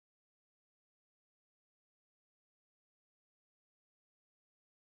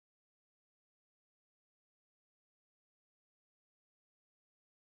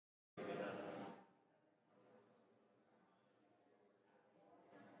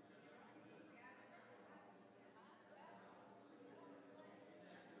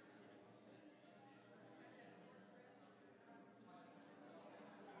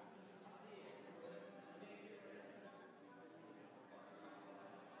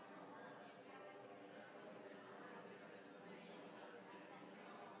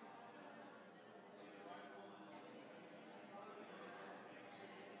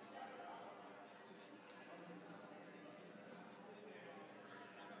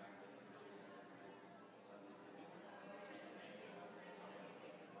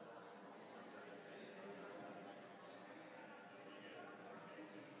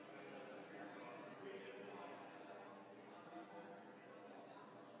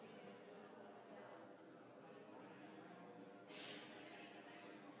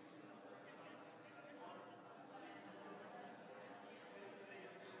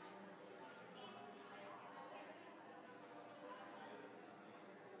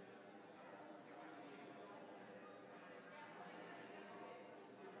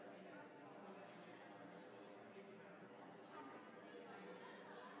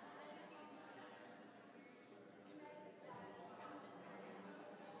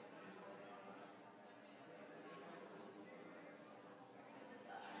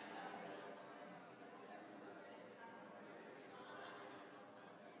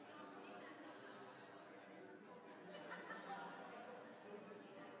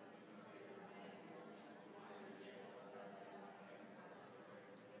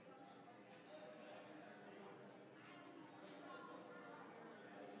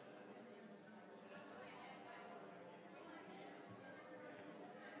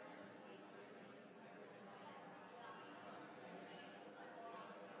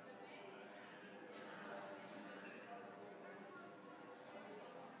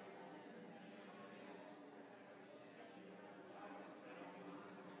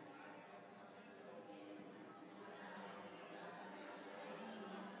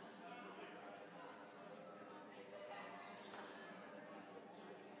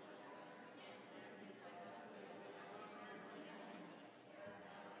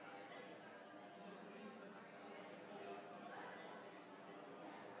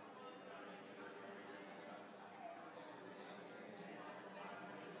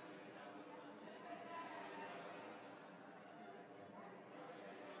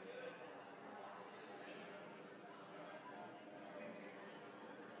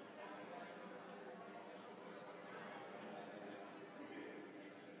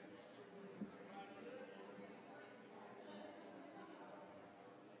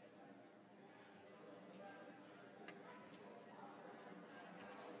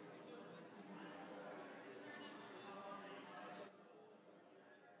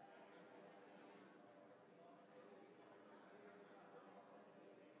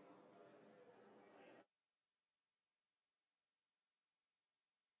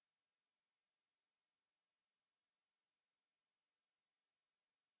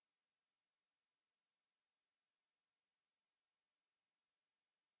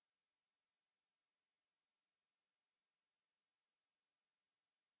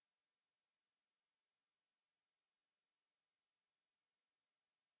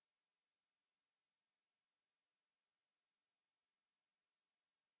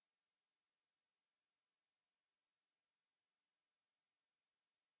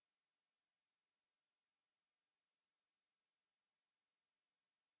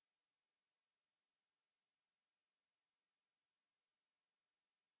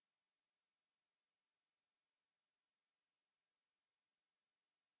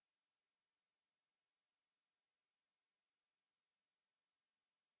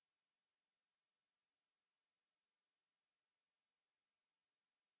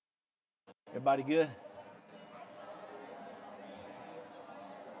Everybody good?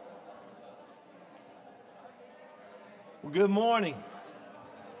 Well, good morning.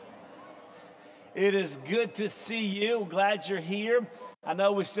 It is good to see you. Glad you're here. I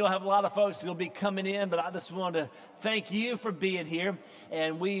know we still have a lot of folks who will be coming in, but I just want to thank you for being here.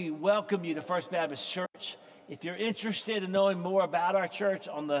 And we welcome you to First Baptist Church. If you're interested in knowing more about our church,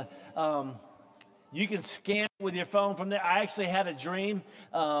 you can scan it with your phone from there. I actually had a dream.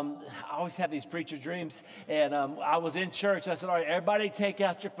 I always have these preacher dreams. And I was in church. I said, all right, everybody take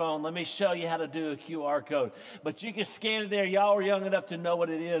out your phone. Let me show you how to do a QR code. But you can scan it there. Y'all are young enough to know what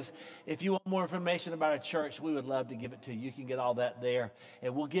it is. If you want more information about our church, we would love to give it to you. You can get all that there.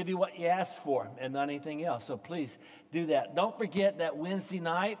 And we'll give you what you ask for and not anything else. So please do that. Don't forget that Wednesday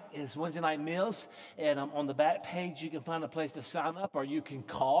night is Wednesday night meals. And on the back page, you can find a place to sign up or you can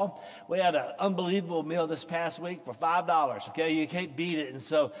call. We had an unbelievable meal this past week for $5. Okay, you can't beat it. And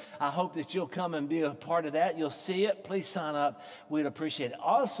so I hope that you'll come and be a part of that. You'll see it. Please sign up. We'd appreciate it.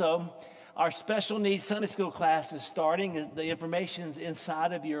 Also, our special needs Sunday school class is starting. The information's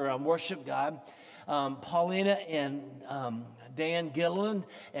inside of your worship guide. Paulina and Dan Gilliland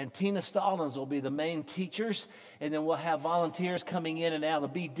and Tina Stallings will be the main teachers, and then we'll have volunteers coming in and out. It'll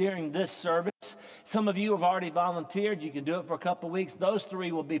be during this service. Some of you have already volunteered. You can do it for a couple of weeks. Those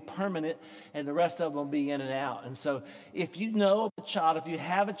three will be permanent, and the rest of them will be in and out. And so if you know of a child, if you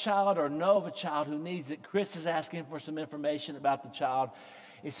have a child or know of a child who needs it, Chris is asking for some information about the child.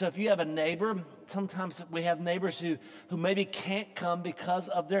 And so if you have a neighbor, sometimes we have neighbors who maybe can't come because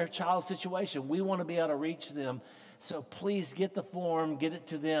of their child's situation. We want to be able to reach them. So please get the form, get it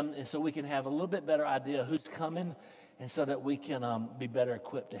to them, and so we can have a little bit better idea who's coming, and so that we can be better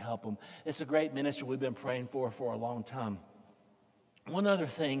equipped to help them. It's a great ministry we've been praying for a long time. One other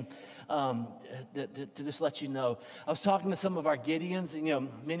thing to just let you know, I was talking to some of our Gideons, and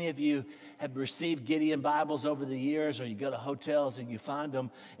many of you have received Gideon Bibles over the years, or you go to hotels and you find them.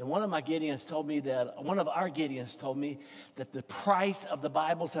 And one of our Gideons told me that the price of the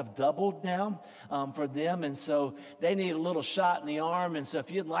Bibles have doubled now for them, and so they need a little shot in the arm. And so if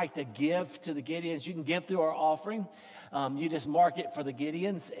you'd like to give to the Gideons, you can give through our offering. You just mark it for the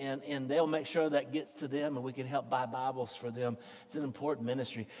Gideons, and they'll make sure that gets to them, and we can help buy Bibles for them. It's an important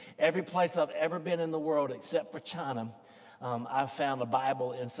ministry. Every place I've ever been in the world, except for China, I've found a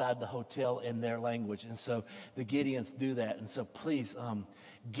Bible inside the hotel in their language, and so the Gideons do that. And so please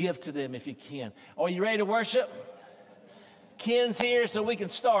give to them if you can. Are you ready to worship? Ken's here, so we can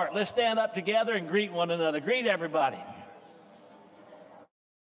start. Let's stand up together and greet one another. Greet everybody.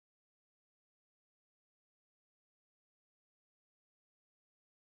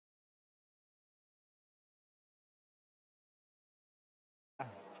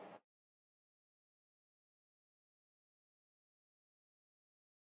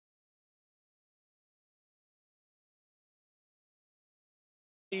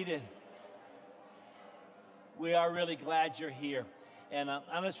 We are really glad you're here. And I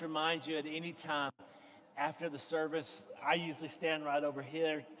just remind you at any time after the service, I usually stand right over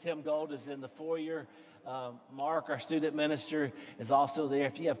here. Tim Gold is in the foyer. Mark, our student minister, is also there.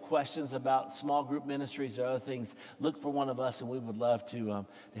 If you have questions about small group ministries or other things, look for one of us, and we would love to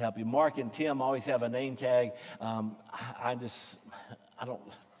help you. Mark and Tim always have a name tag. I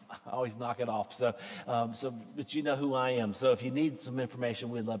always knock it off. But you know who I am. So if you need some information,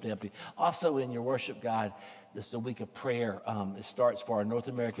 we'd love to help you. Also, in your worship guide, this is the week of prayer. It starts for our North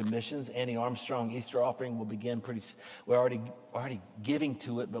American missions. Annie Armstrong Easter offering will begin we're already giving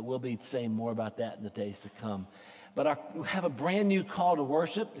to it, but we'll be saying more about that in the days to come. But we have a brand new call to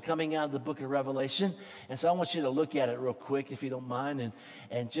worship coming out of the book of Revelation. And so I want you to look at it real quick, if you don't mind,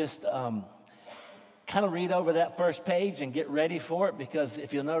 and just kind of read over that first page and get ready for it, because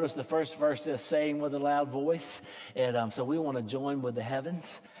if you'll notice, the first verse says saying with a loud voice. And so we want to join with the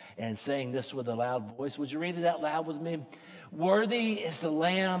heavens and saying this with a loud voice. Would you read it out loud with me? Worthy is the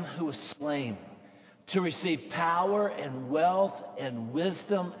Lamb who was slain to receive power and wealth and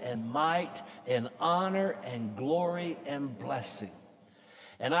wisdom and might and honor and glory and blessing.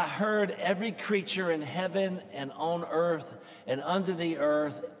 And I heard every creature in heaven and on earth and under the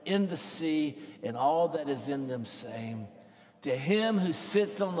earth, in the sea, and all that is in them, saying, to him who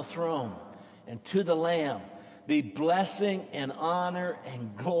sits on the throne and to the Lamb be blessing and honor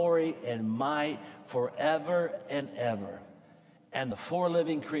and glory and might forever and ever. And the four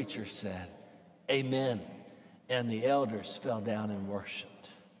living creatures said, Amen. And the elders fell down and worshiped.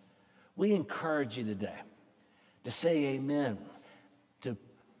 We encourage you today to say amen, to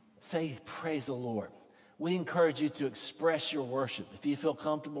say praise the Lord. We encourage you to express your worship. If you feel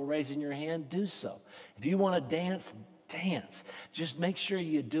comfortable raising your hand, do so. If you want to dance, dance. Just make sure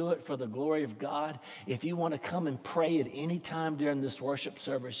you do it for the glory of God. If you want to come and pray at any time during this worship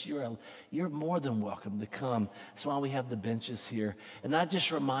service, you're more than welcome to come. That's why we have the benches here. And I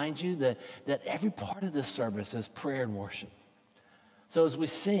just remind you that every part of this service is prayer and worship. So as we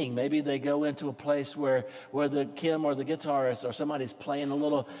sing, maybe they go into a place where the Kim or the guitarist or somebody's playing a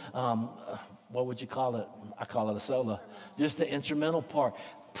little, what would you call it? I call it a solo, just the instrumental part.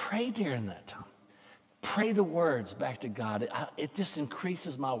 Pray during that time. Pray the words back to God. It just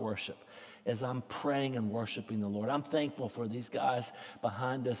increases my worship as I'm praying and worshiping the Lord. I'm thankful for these guys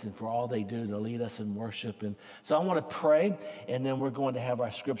behind us and for all they do to lead us in worship. And so I want to pray, and then we're going to have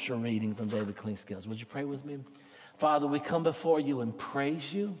our scripture reading from David Clinkscales. Would you pray with me? Father, we come before you and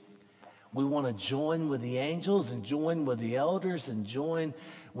praise you. We want to join with the angels and join with the elders and join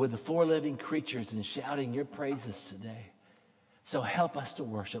with the four living creatures in shouting your praises today. So help us to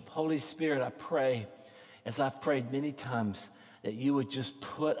worship. Holy Spirit, I pray, as I've prayed many times, that you would just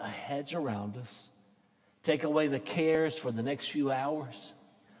put a hedge around us. Take away the cares for the next few hours.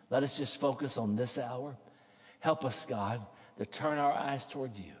 Let us just focus on this hour. Help us, God, to turn our eyes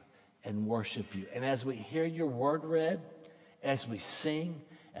toward you and worship you. And as we hear your word read, as we sing,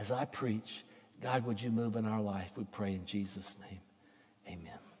 as I preach, God, would you move in our life? We pray in Jesus' name.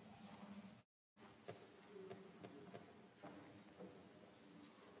 Amen.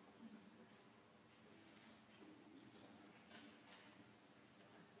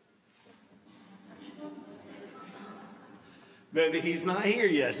 Maybe he's not here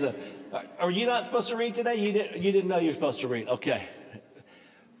yet. So, are you not supposed to read today? You didn't know you were supposed to read. Okay.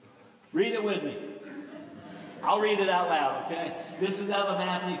 Read it with me. I'll read it out loud, okay? This is out of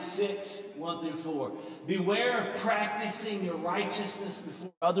Matthew 6, 1 through 4. Beware of practicing your righteousness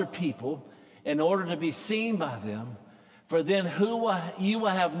before other people in order to be seen by them, for then you will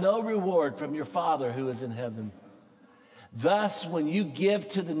have no reward from your Father who is in heaven. Thus, when you give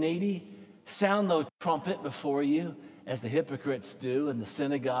to the needy, sound no trumpet before you, as the hypocrites do in the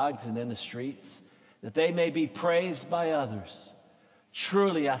synagogues and in the streets, that they may be praised by others.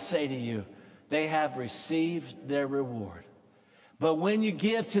 Truly, I say to you, they have received their reward. But when you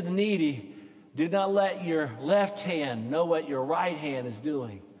give to the needy, do not let your left hand know what your right hand is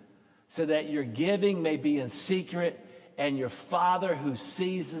doing, so that your giving may be in secret, and your Father who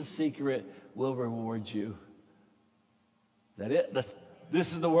sees in secret will reward you. Is that it?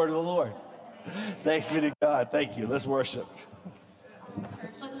 This is the word of the Lord. Thanks be to God. Thank you. Let's worship.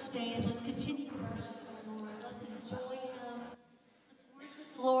 Church, let's stand. Let's continue to worship the Lord. Let's enjoy Him. Let's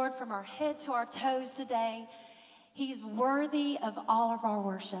worship the Lord from our head to our toes today. He's worthy of all of our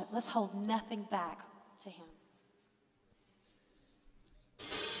worship. Let's hold nothing back to Him.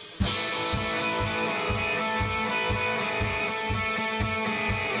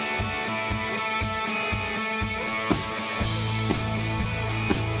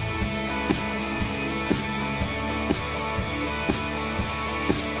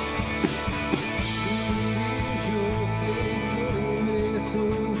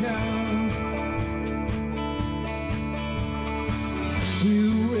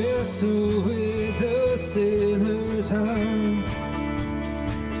 Wrestle with the sinner's heart.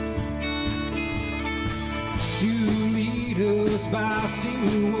 You lead us by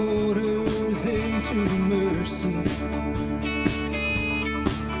still waters into mercy,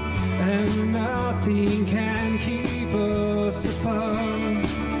 and nothing can keep us apart.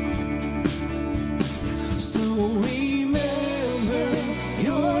 So remember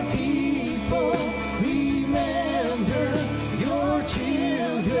your people, remember your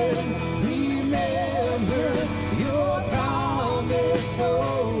children, remember your promise,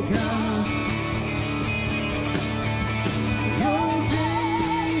 oh God. Your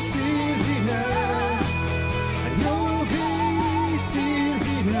grace is enough, and your grace is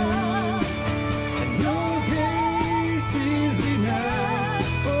enough, and your grace is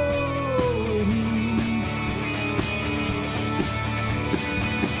enough for me.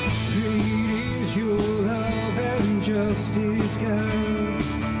 Great is your love and justice, God.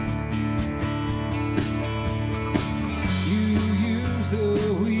 You use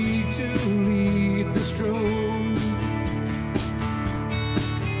the weak to lead the strong.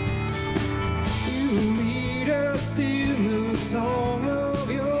 You lead us in the song of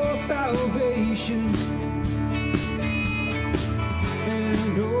your salvation,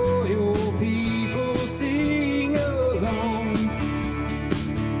 and all your people sing along.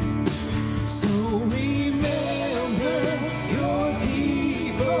 So remember your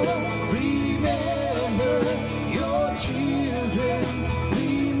people, remember your children,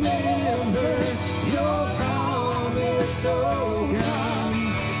 remember your promise, oh God.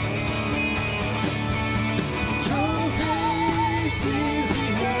 Your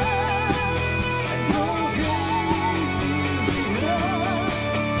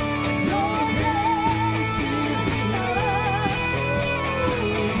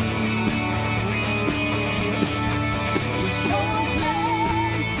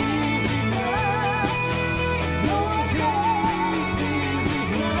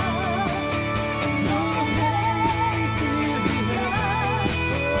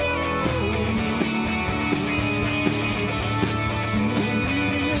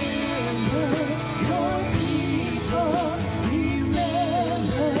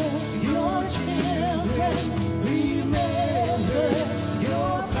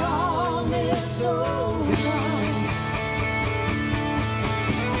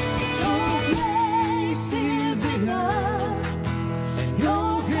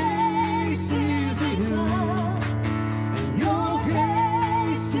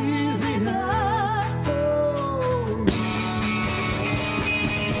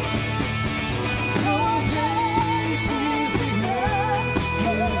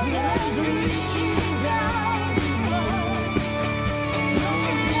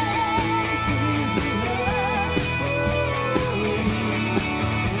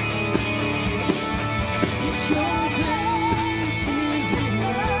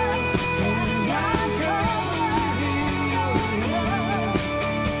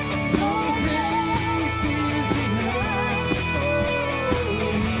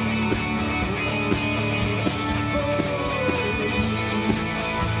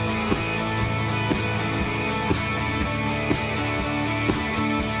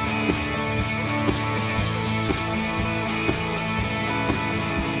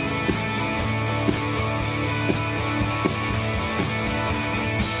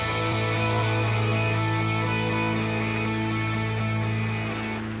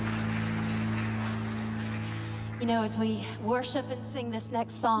know, as we worship and sing this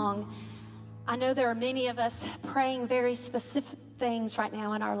next song, I know there are many of us praying very specific things right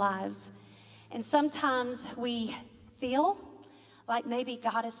now in our lives. And sometimes we feel like maybe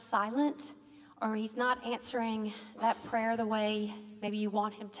God is silent or he's not answering that prayer the way maybe you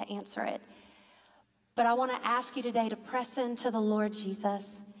want him to answer it. But I want to ask you today to press into the Lord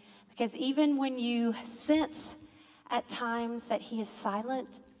Jesus, because even when you sense at times that he is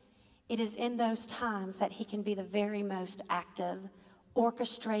silent, it is in those times that he can be the very most active,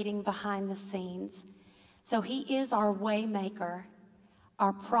 orchestrating behind the scenes. So he is our way maker,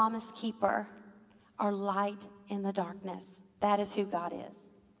 our promise keeper, our light in the darkness. That is who God is.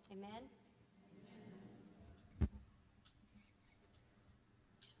 Amen.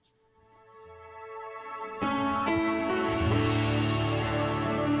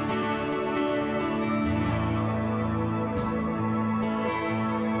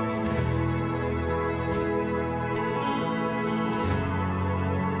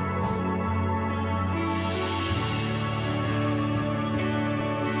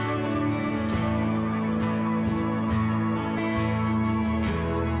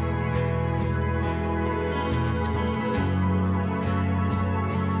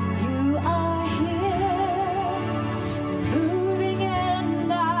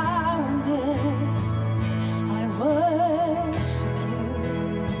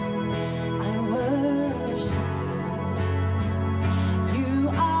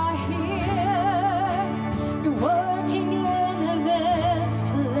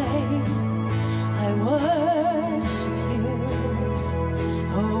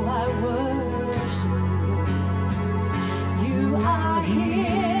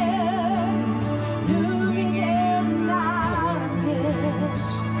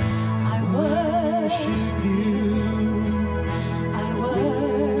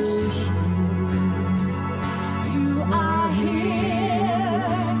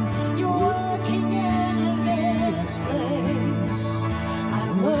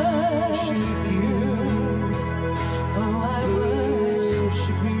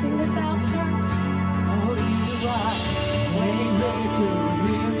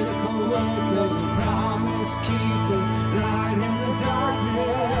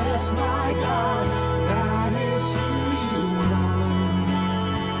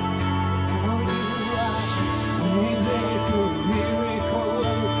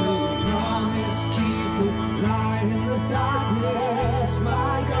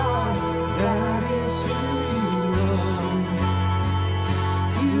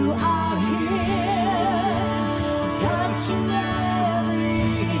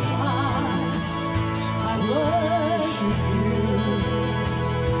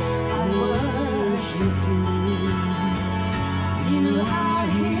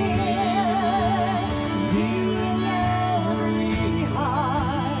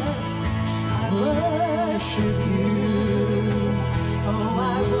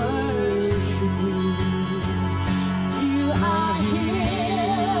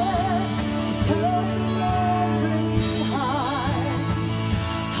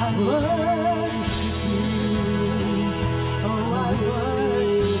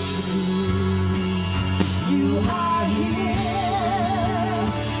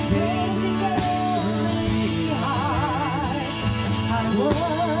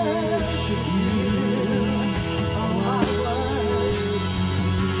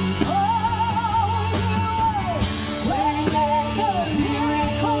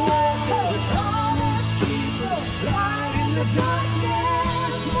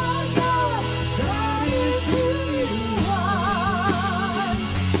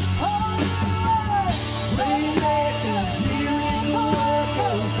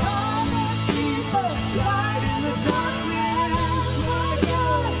 Light in the darkness, my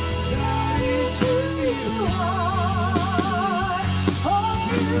God, that is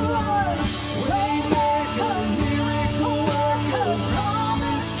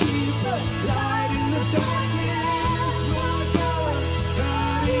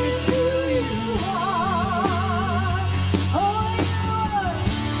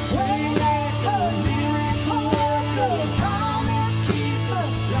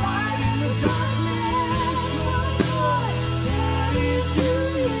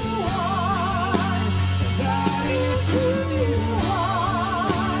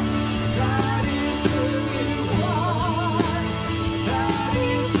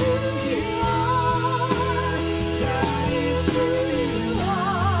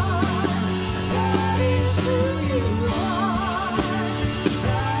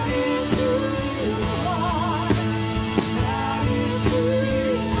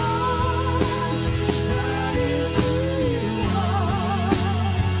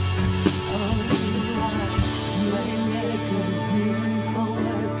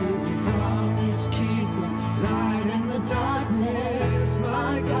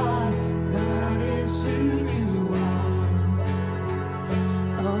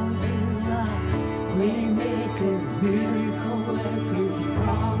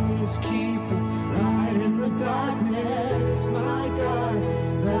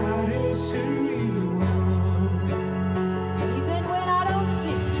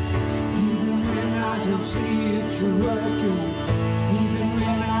it's working. Even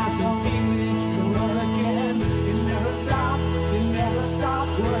when I don't feel it's working. You never stop working.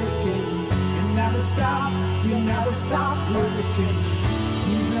 You never stop working.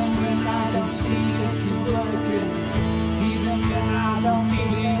 Even when I don't see it's working. Even when I don't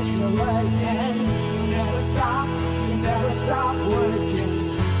feel it's working. You never stop working.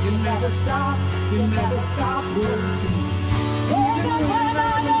 You never stop working. Even when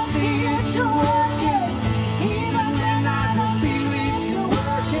I don't see it, you're working. Even when I don't feel it, you're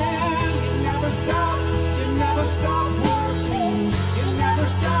working. You never stop working. You never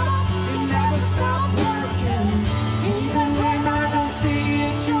stop working. Even when I don't see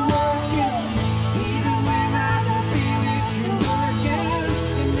it, you're working. Even when I don't feel it, you're working.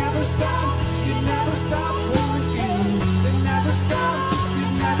 You never stop working. You never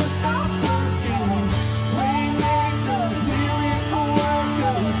stop working. Waymaker, miracle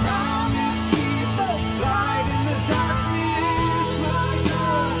worker, promise keeper, light in the darkness, my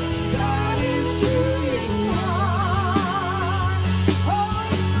God, that is who you are. Oh,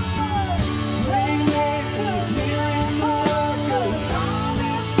 waymaker, miracle worker,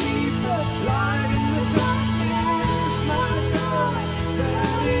 promise keeper, light in the darkness, my God,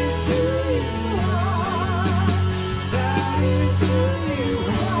 that is who you are. That is who you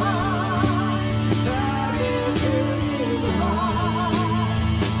are. That is who you are.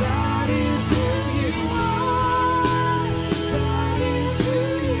 That is who you are. That is who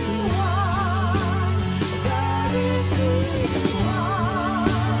you are. That is who you are.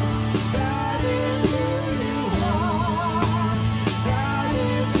 That is who you are. That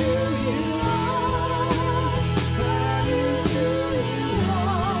is who you are. That is who you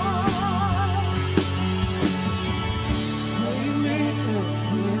are. Waymaker,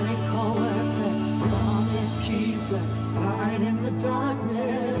 miracle worker, promise keeper, light in the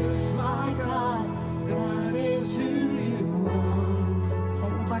darkness, my God, that is who you are. Say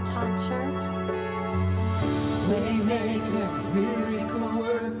it one more time, church. Waymaker, miracle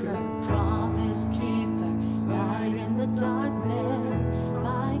worker, Promise keeper, light in the darkness,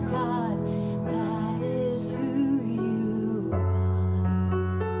 my God, that is who you are.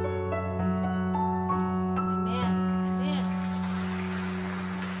 Amen. Amen.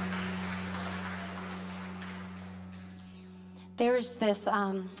 There's this,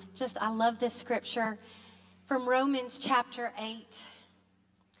 I love this scripture from Romans chapter 8.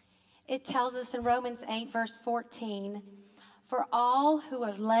 It tells us in Romans 8, verse 14, for all who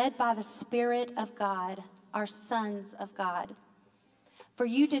are led by the Spirit of God are sons of God. For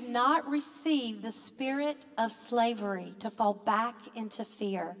you did not receive the spirit of slavery to fall back into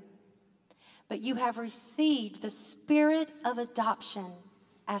fear, but you have received the spirit of adoption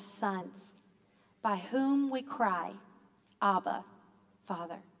as sons, by whom we cry, Abba,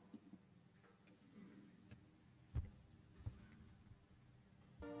 Father.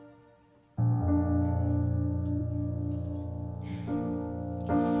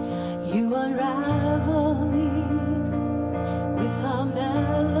 You unravel me with a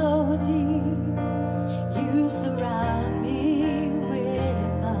melody. You surround me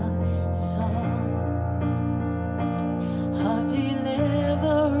with a song of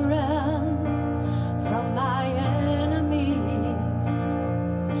deliverance from my enemies.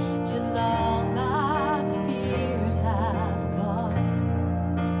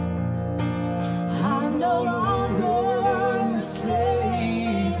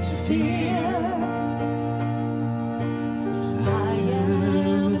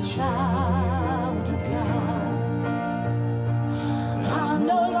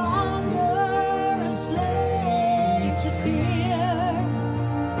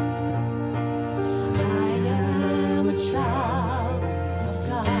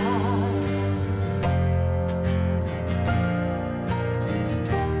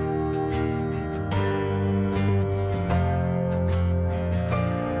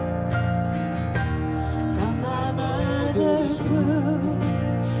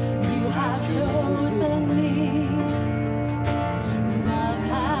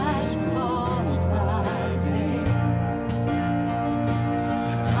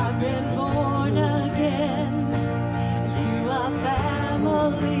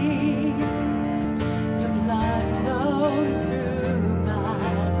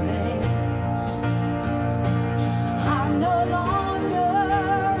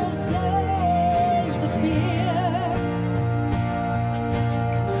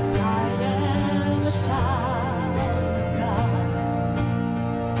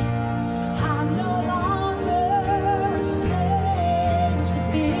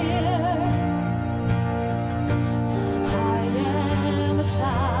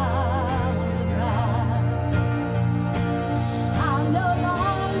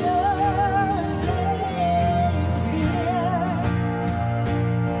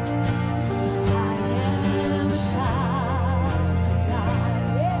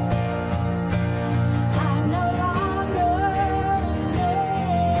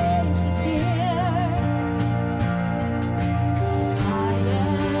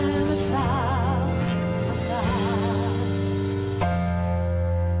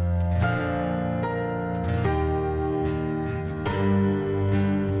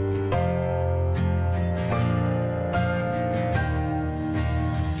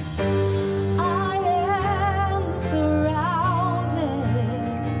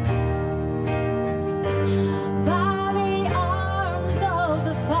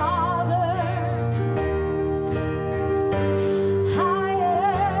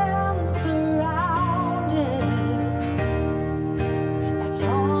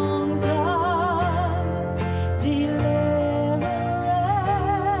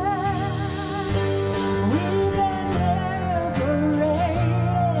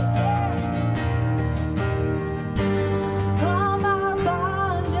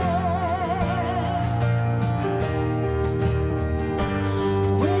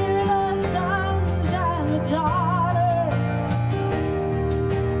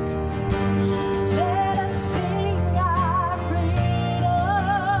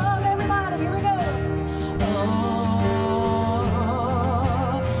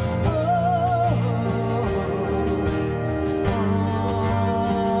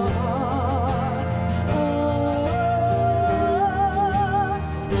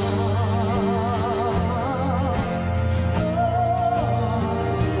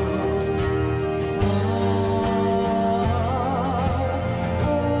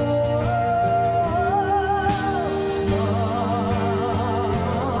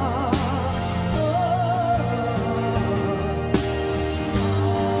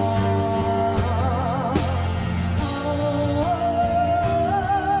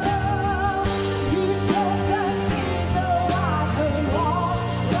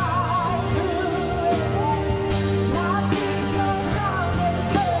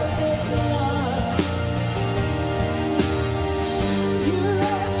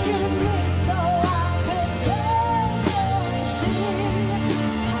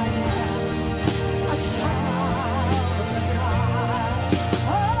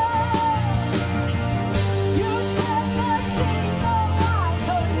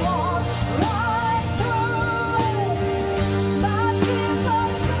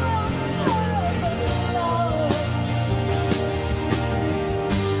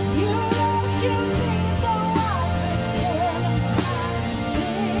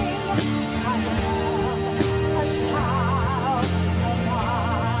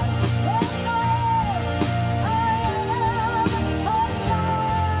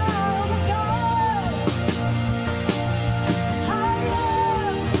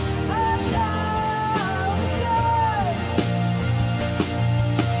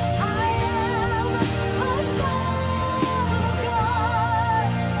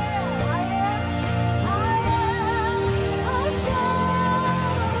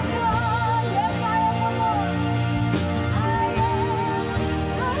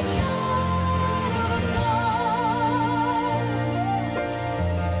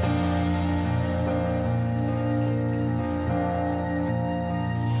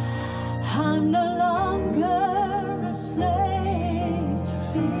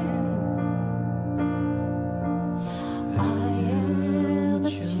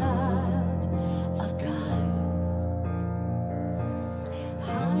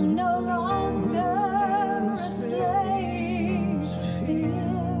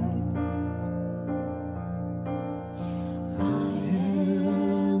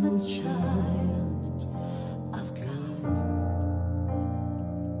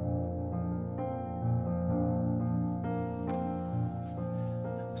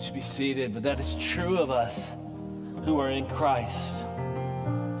 To be seated, but that is true of us who are in Christ.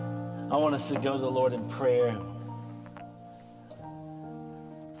 I want us to go to the Lord in prayer.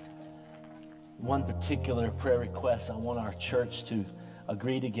 One particular prayer request, I want our church to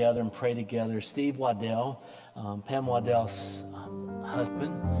agree together and pray together. Steve Waddell, Pam Waddell's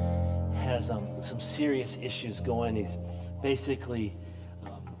husband, has some serious issues going. He's basically,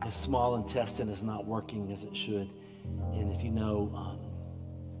 his small intestine is not working as it should. And if you know,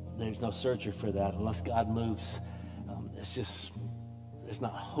 there's no surgery for that unless God moves. There's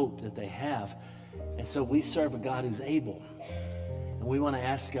not hope that they have. And so we serve a God who's able. And we want to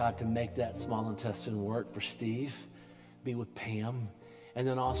ask God to make that small intestine work for Steve, be with Pam, and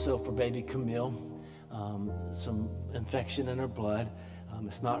then also for baby Camille, some infection in her blood.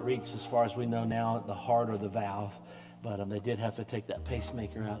 It's not reached as far as we know now at the heart or the valve, but they did have to take that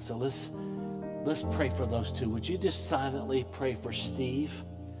pacemaker out. So let's pray for those two. Would you just silently pray for Steve?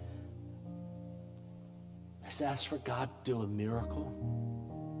 Just ask for God to do a miracle.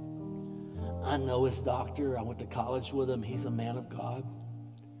 I know his doctor. I went to college with him. He's a man of God.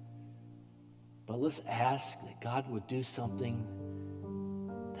 But let's ask that God would do something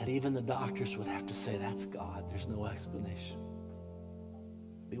that even the doctors would have to say, that's God. There's no explanation.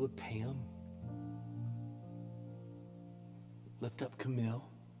 Be with Pam. Lift up Camille.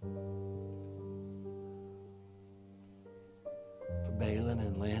 For Balin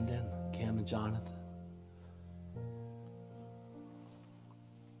and Landon, Kim and Jonathan.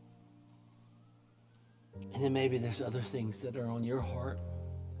 And then maybe there's other things that are on your heart.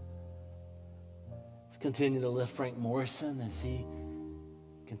 Let's continue to lift Frank Morrison as he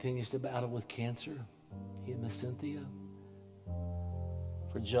continues to battle with cancer. He and Miss Cynthia.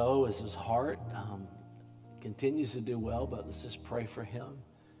 For Joe, as his heart continues to do well, but let's just pray for him.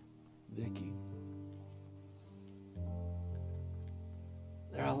 Vicky.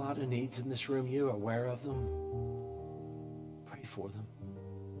 There are a lot of needs in this room. You are aware of them. Pray for them.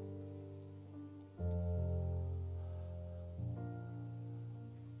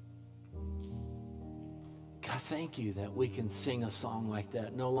 God, thank you that we can sing a song like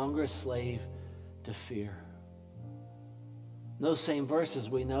that. No longer a slave to fear. Those same verses,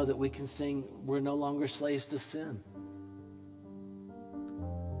 we know that we can sing, we're no longer slaves to sin.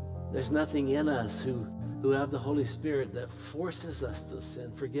 There's nothing in us who have the Holy Spirit that forces us to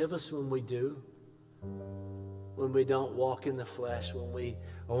sin. Forgive us when we do, when we don't walk in the flesh, when we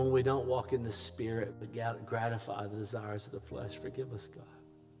don't walk in the Spirit, but gratify the desires of the flesh. Forgive us, God.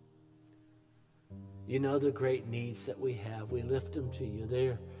 You know the great needs that we have. We lift them to you.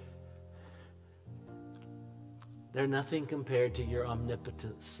 They're nothing compared to your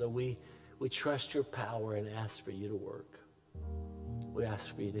omnipotence. So we trust your power and ask for you to work. We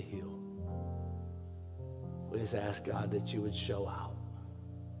ask for you to heal. We just ask, God, that you would show out.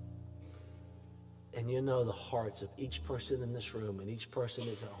 And you know the hearts of each person in this room and each person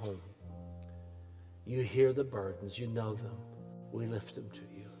is at home. You hear the burdens. You know them. We lift them to you.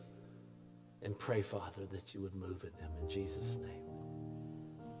 And pray, Father, that you would move in them. In Jesus' name,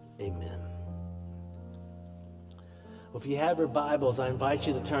 amen. Well, if you have your Bibles, I invite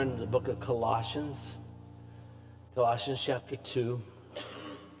you to turn to the book of Colossians. Colossians chapter 2.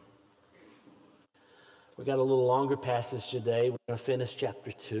 We've got a little longer passage today. We're going to finish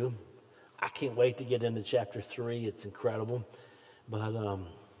chapter 2. I can't wait to get into chapter 3. It's incredible. But we're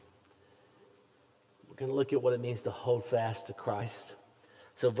going to look at what it means to hold fast to Christ.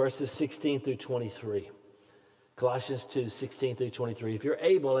 So verses 16 through 23. Colossians 2, 16 through 23. If you're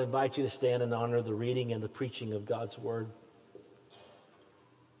able, I invite you to stand in honor of the reading and the preaching of God's word.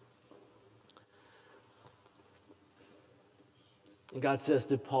 And God says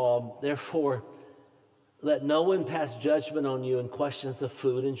to Paul, therefore, let no one pass judgment on you in questions of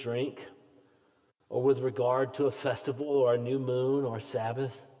food and drink, or with regard to a festival or a new moon or a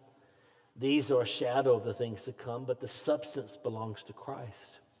Sabbath. These are a shadow of the things to come, but the substance belongs to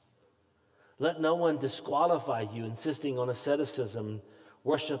Christ. Let no one disqualify you, insisting on asceticism,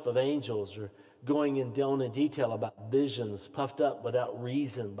 worship of angels, or going in detail about visions, puffed up without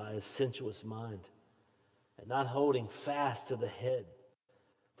reason by a sensuous mind, and not holding fast to the head,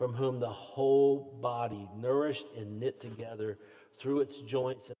 from whom the whole body, nourished and knit together through its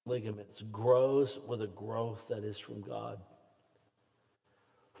joints and ligaments, grows with a growth that is from God.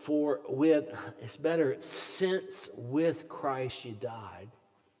 For since with Christ you died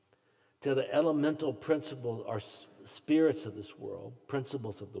to the elemental principles or spirits of this world,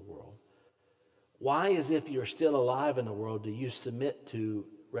 principles of the world, why, as if you're still alive in the world, do you submit to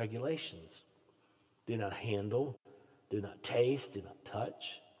regulations? Do not handle, do not taste, do not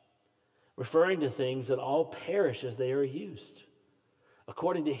touch, referring to things that all perish as they are used,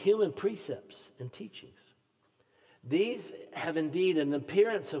 according to human precepts and teachings. These have indeed an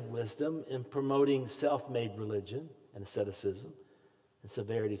appearance of wisdom in promoting self-made religion and asceticism and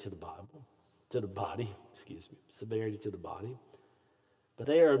severity to the body, severity to the body. But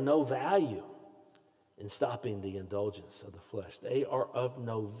they are of no value in stopping the indulgence of the flesh. They are of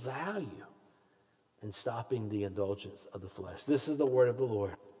no value in stopping the indulgence of the flesh. This is the word of the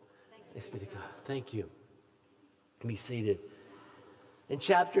Lord. Thanks be to God. Thank you. Be seated. In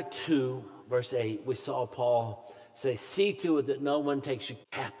chapter 2, verse 8, we saw Paul say, see to it that no one takes you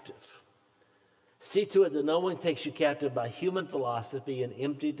captive. See to it that no one takes you captive by human philosophy and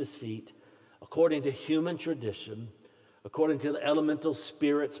empty deceit, according to human tradition, according to the elemental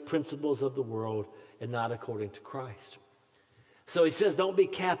spirits, principles of the world, and not according to Christ. So he says, don't be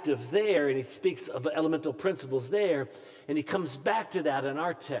captive there, and he speaks of elemental principles there, and he comes back to that in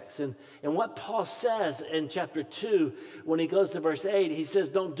our text. And what Paul says in chapter 2, when he goes to verse 8, he says,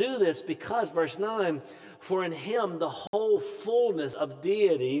 don't do this because, verse 9, for in him the whole fullness of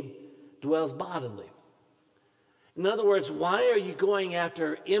deity dwells bodily. In other words, why are you going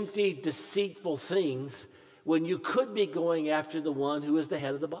after empty, deceitful things when you could be going after the one who is the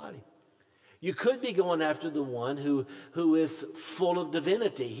head of the body? You could be going after the one who is full of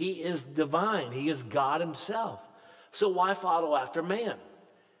divinity. He is divine. He is God himself. So why follow after man?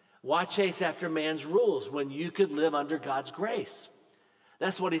 Why chase after man's rules when you could live under God's grace?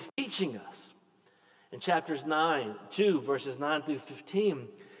 That's what he's teaching us. In chapters 2, verses 9 through 15,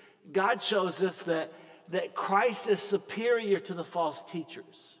 God shows us that Christ is superior to the false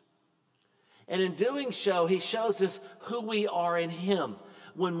teachers. And in doing so, he shows us who we are in him.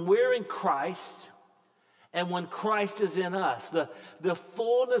 When we're in Christ and when Christ is in us, the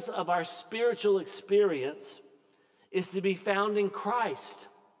fullness of our spiritual experience is to be found in Christ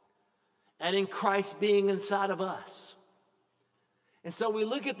and in Christ being inside of us. And so we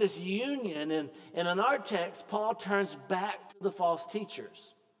look at this union, and in our text, Paul turns back to the false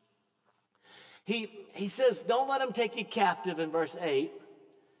teachers. He says, don't let them take you captive in verse 8.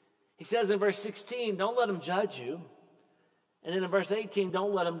 He says in verse 16, don't let them judge you. And then in verse 18,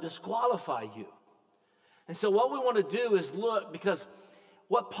 don't let them disqualify you. And so what we want to do is look, because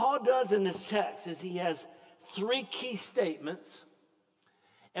what Paul does in this text is he has 3 key statements.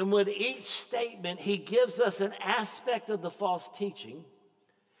 And with each statement, he gives us an aspect of the false teaching.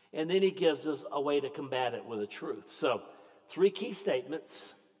 And then he gives us a way to combat it with the truth. So 3 key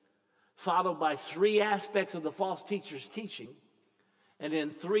statements, followed by 3 aspects of the false teacher's teaching. And then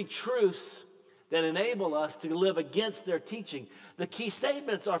 3 truths that enable us to live against their teaching. The key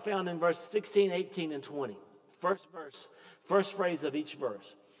statements are found in verse 16, 18, and 20. First phrase of each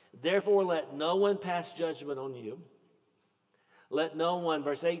verse. Therefore, let no one pass judgment on you. Let no one,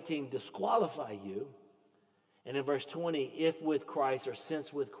 verse 18, disqualify you. And in verse 20, if with Christ or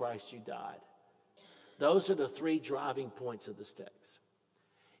since with Christ you died. Those are the 3 driving points of this text.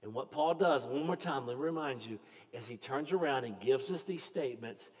 And what Paul does, one more time, let me remind you, as he turns around and gives us these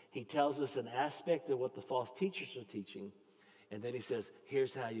statements, he tells us an aspect of what the false teachers are teaching, and then he says,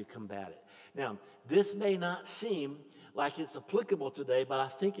 here's how you combat it. Now, this may not seem like it's applicable today, but I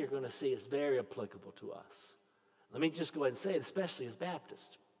think you're going to see it's very applicable to us. Let me just go ahead and say it, especially as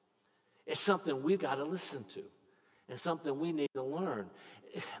Baptists. It's something we've got to listen to, and something we need to learn.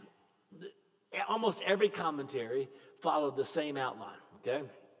 Almost every commentary followed the same outline, okay?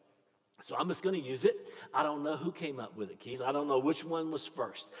 So I'm just going to use it. I don't know who came up with it, Keith. I don't know which one was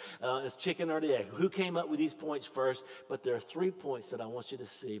first. It's chicken or the egg. Who came up with these points first? But there are 3 points that I want you to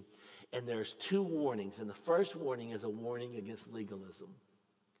see. And there's 2 warnings. And the first warning is a warning against legalism.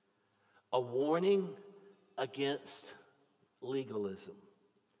 A warning against legalism.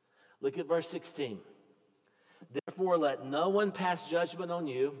 Look at verse 16. Therefore, let no one pass judgment on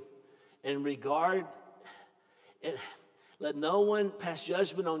you in regard... Let no one pass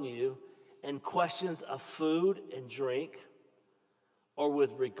judgment on you in questions of food and drink, or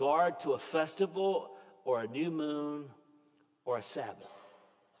with regard to a festival, or a new moon, or a Sabbath.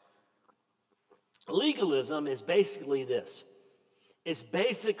 Legalism is basically this. It's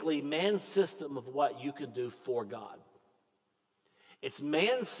basically man's system of what you can do for God. It's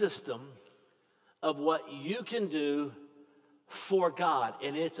man's system of what you can do for God,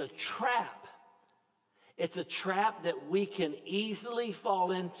 and it's a trap. It's a trap that we can easily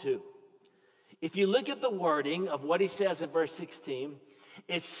fall into. If you look at the wording of what he says in verse 16,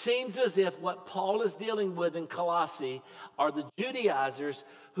 it seems as if what Paul is dealing with in Colossae are the Judaizers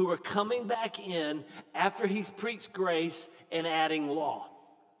who are coming back in after he's preached grace and adding law.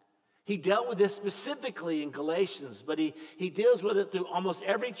 He dealt with this specifically in Galatians, but he deals with it through almost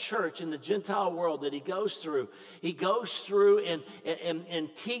every church in the Gentile world that he goes through. He goes through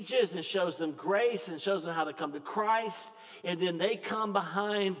and teaches and shows them grace and shows them how to come to Christ. And then they come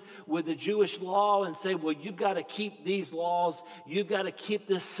behind with the Jewish law and say, well, you've got to keep these laws. You've got to keep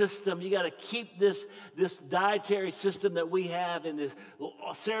this system. You got to keep this dietary system that we have and this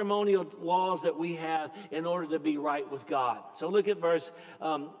ceremonial laws that we have in order to be right with God. So look at verse,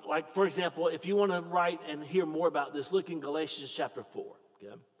 for example, if you want to write and hear more about this, look in Galatians chapter 4.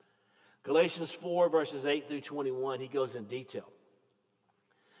 Okay? Galatians 4, verses 8 through 21, he goes in detail.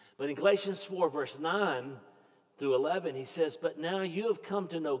 But in Galatians 4, verse 9 through 11, he says, but now you have come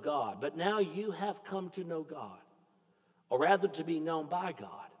to know God. But now you have come to know God, or rather to be known by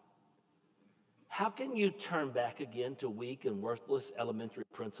God. How can you turn back again to weak and worthless elementary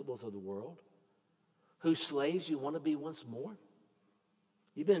principles of the world, whose slaves you want to be once more?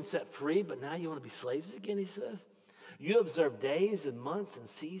 You've been set free, but now you want to be slaves again, he says. You observe days and months and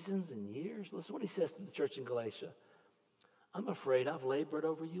seasons and years. Listen to what he says to the church in Galatia. I'm afraid I've labored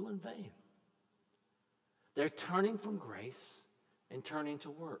over you in vain. They're turning from grace and turning to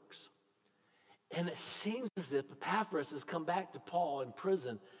works. And it seems as if Epaphras has come back to Paul in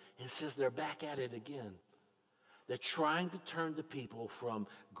prison and says they're back at it again. They're trying to turn the people from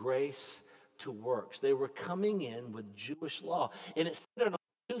grace to works. They were coming in with Jewish law. And it's centered on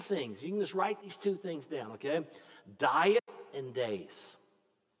two things. You can just write these two things down, okay? Diet and days.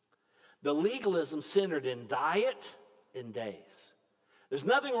 The legalism centered in diet and days. There's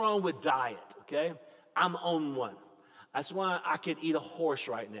nothing wrong with diet, okay? I'm on one. That's why I could eat a horse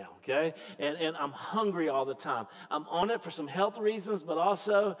right now, okay? And I'm hungry all the time. I'm on it for some health reasons, but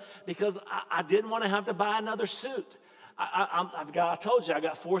also because I didn't want to have to buy another suit. I told you, I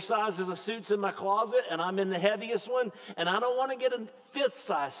got 4 sizes of suits in my closet, and I'm in the heaviest one, and I don't want to get a 5th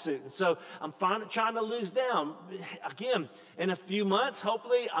size suit. And so I'm trying to lose down. Again, in a few months,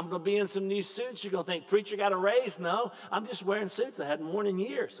 hopefully, I'm going to be in some new suits. You're going to think, preacher got a raise? No, I'm just wearing suits I hadn't worn in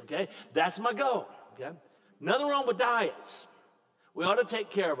years, okay? That's my goal, okay? Nothing wrong with diets. We ought to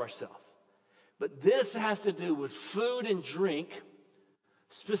take care of ourselves. But this has to do with food and drink,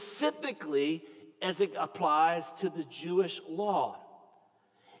 specifically as it applies to the Jewish law.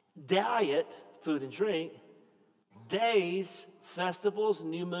 Diet, food and drink, days, festivals,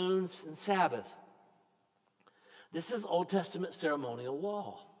 new moons, and Sabbath. This is Old Testament ceremonial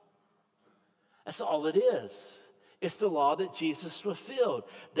law. That's all it is. It's the law that Jesus fulfilled.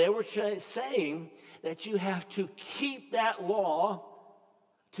 They were saying that you have to keep that law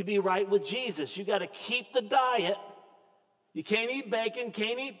to be right with Jesus. You got to keep the diet. You can't eat bacon,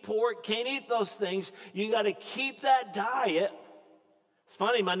 can't eat pork, can't eat those things. You got to keep that diet. It's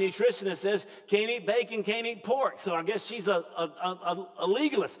funny, my nutritionist says, can't eat bacon, can't eat pork. So I guess she's a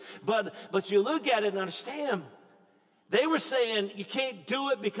legalist. But you look at it and understand, they were saying you can't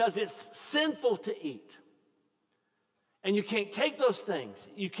do it because it's sinful to eat. And you can't take those things.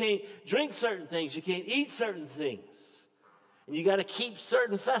 You can't drink certain things. You can't eat certain things. And you got to keep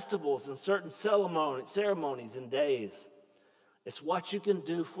certain festivals and certain ceremonies and days. It's what you can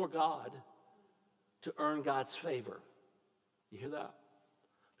do for God to earn God's favor. You hear that?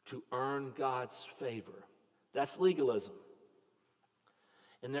 To earn God's favor. That's legalism.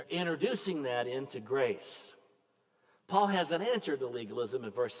 And they're introducing that into grace. Paul has an answer to legalism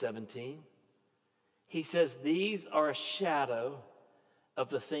in verse 17. He says, these are a shadow of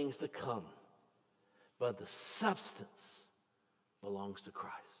the things to come, but the substance belongs to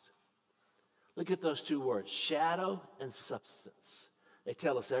Christ. Look at those two words, shadow and substance. They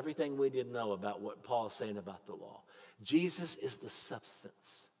tell us everything we didn't know about what Paul is saying about the law. Jesus is the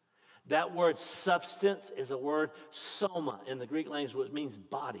substance. That word substance is a word soma in the Greek language, which means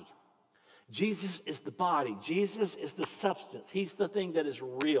body. Jesus is the body. Jesus is the substance. He's the thing that is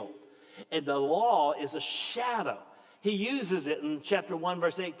real. And the law is a shadow. He uses it in chapter 1,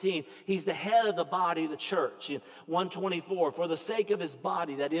 verse 18. He's the head of the body of the church. In 124, for the sake of his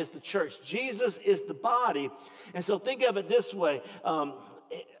body, that is the church. Jesus is the body. And so think of it this way.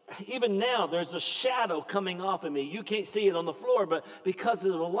 Even now, there's a shadow coming off of me. You can't see it on the floor, but because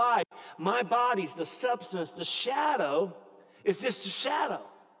of the light, my body's the substance. The shadow is just a shadow.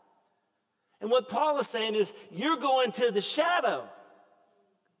 And what Paul is saying is, you're going to the shadow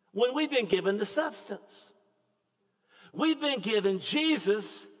when we've been given the substance. We've been given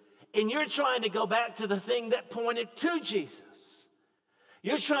Jesus, and you're trying to go back to the thing that pointed to Jesus.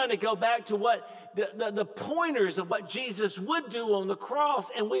 You're trying to go back to what the pointers of what Jesus would do on the cross,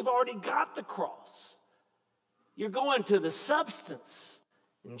 and we've already got the cross. You're going to the substance.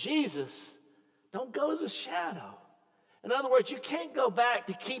 And Jesus, don't go to the shadow. In other words, you can't go back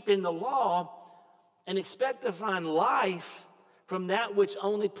to keeping the law and expect to find life from that which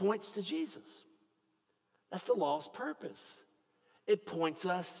only points to Jesus. That's the law's purpose. It points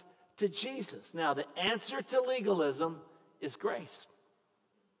us to Jesus. Now, the answer to legalism is grace.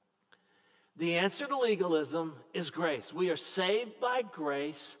 The answer to legalism is grace. We are saved by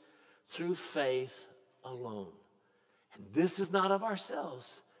grace through faith alone. And this is not of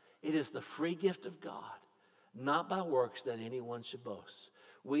ourselves. It is the free gift of God, not by works that anyone should boast.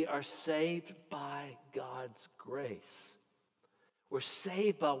 We are saved by God's grace. We're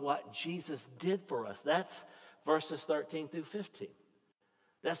saved by what Jesus did for us. That's verses 13 through 15.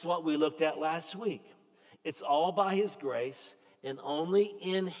 That's what we looked at last week. It's all by his grace, and only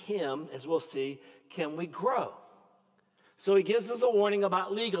in him, as we'll see, can we grow. So he gives us a warning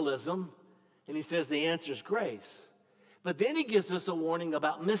about legalism, and he says the answer is grace. But then he gives us a warning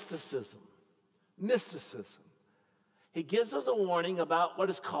about mysticism. Mysticism. He gives us a warning about what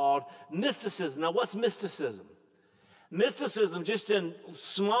is called mysticism. Now, what's mysticism? Mysticism, just in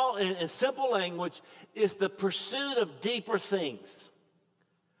small and simple language, is the pursuit of deeper things.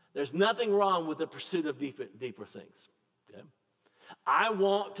 There's nothing wrong with the pursuit of deeper things. Okay? I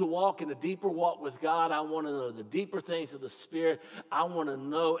want to walk in a deeper walk with God. I want to know the deeper things of the Spirit. I want to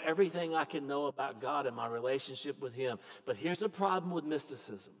know everything I can know about God and my relationship with him. But here's the problem with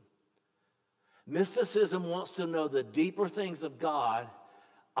mysticism. Mysticism wants to know the deeper things of God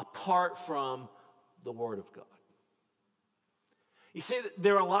apart from the Word of God. You see,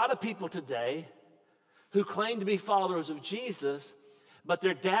 there are a lot of people today who claim to be followers of Jesus, but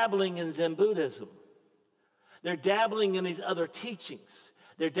they're dabbling in Zen Buddhism. They're dabbling in these other teachings.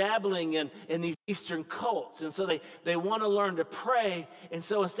 They're dabbling in these Eastern cults. And so they want to learn to pray. And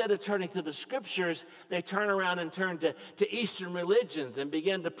so instead of turning to the scriptures, they turn around and turn to Eastern religions and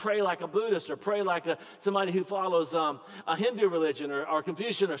begin to pray like a Buddhist or pray like somebody who follows a Hindu religion or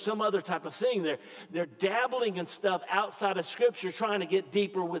Confucian or some other type of thing. They're dabbling in stuff outside of scripture, trying to get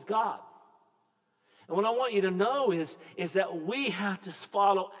deeper with God. And what I want you to know is that we have to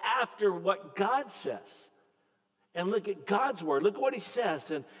follow after what God says. And look at God's word. Look at what he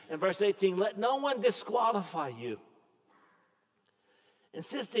says in verse 18. Let no one disqualify you.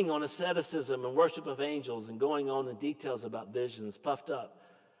 Insisting on asceticism and worship of angels and going on in details about visions, puffed up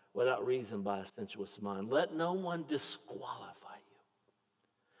without reason by a sensuous mind. Let no one disqualify you.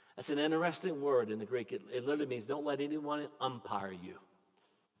 That's an interesting word in the Greek. It literally means don't let anyone umpire you.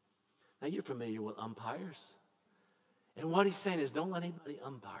 Now you're familiar with umpires. And what he's saying is don't let anybody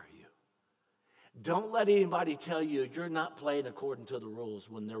umpire you. Don't let anybody tell you you're not playing according to the rules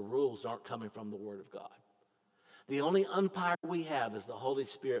when their rules aren't coming from the Word of God. The only umpire we have is the Holy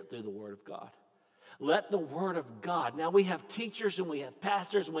Spirit through the Word of God. Let the Word of God. Now we have teachers and we have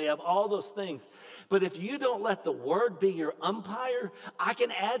pastors and we have all those things. But if you don't let the Word be your umpire, I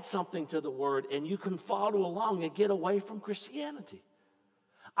can add something to the Word and you can follow along and get away from Christianity.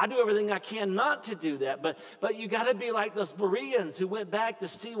 I do everything I can not to do that, but you got to be like those Bereans who went back to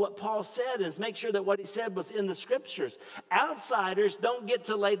see what Paul said and make sure that what he said was in the scriptures. Outsiders don't get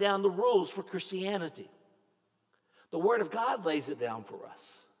to lay down the rules for Christianity. The Word of God lays it down for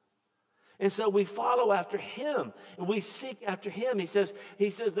us. And so we follow after him and we seek after him. He says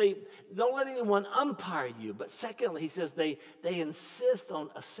they don't let anyone umpire you. But secondly, he says they insist on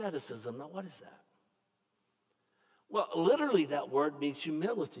asceticism. Now, what is that? Well, literally that word means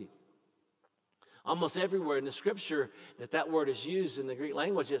humility. Almost everywhere in the scripture that word is used in the Greek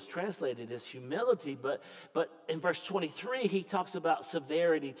language, it's translated as humility. But in verse 23, he talks about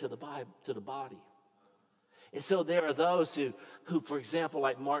severity to the body. And so there are those who, for example,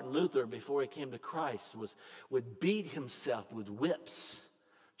 like Martin Luther, before he came to Christ, would beat himself with whips,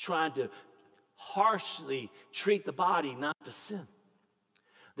 trying to harshly treat the body not to sin.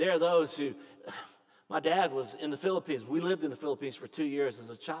 There are those who... My dad was in the Philippines. We lived in the Philippines for 2 years as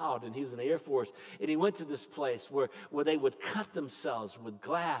a child, and he was in the Air Force. And he went to this place where they would cut themselves with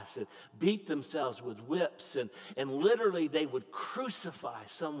glass and beat themselves with whips. And literally they would crucify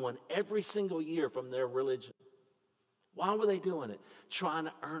someone every single year from their religion. Why were they doing it? Trying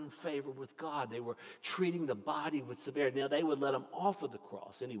to earn favor with God. They were treating the body with severity. Now, they would let him off of the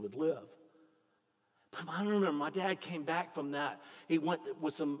cross, and he would live. But I remember my dad came back from that. He went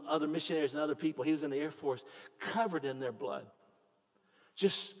with some other missionaries and other people. He was in the Air Force, covered in their blood,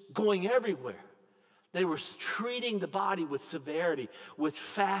 just going everywhere. They were treating the body with severity, with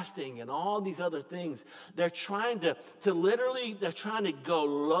fasting and all these other things. They're trying to go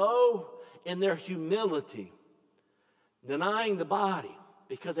low in their humility, denying the body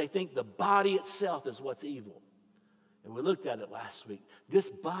because they think the body itself is what's evil. And we looked at it last week. This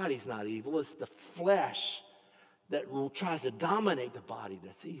body's not evil. It's the flesh that tries to dominate the body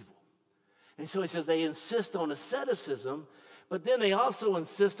that's evil. And so he says they insist on asceticism, but then they also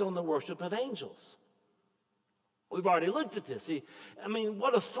insist on the worship of angels. We've already looked at this.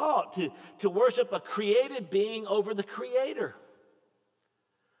 What a thought to worship a created being over the Creator.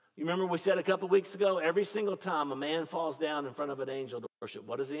 You remember we said a couple weeks ago, every single time a man falls down in front of an angel to worship,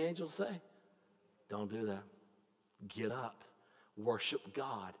 what does the angel say? Don't do that. Get up. Worship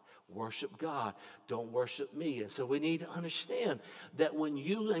God. Worship God. Don't worship me. And so we need to understand that when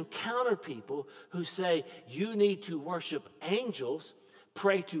you encounter people who say you need to worship angels,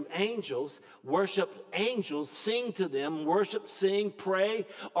 pray to angels, worship angels, sing to them, worship, sing, pray,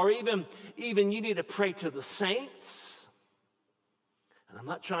 or even you need to pray to the saints. And I'm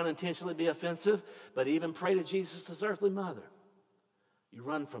not trying to intentionally be offensive, but even pray to Jesus' earthly mother. You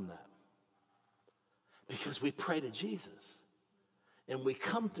run from that. Because we pray to Jesus. And we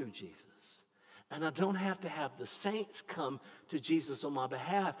come through Jesus. And I don't have to have the saints come to Jesus on my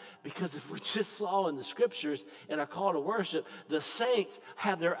behalf, because if we just saw in the scriptures in our call to worship, the saints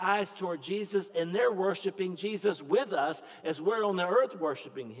have their eyes toward Jesus and they're worshiping Jesus with us as we're on the earth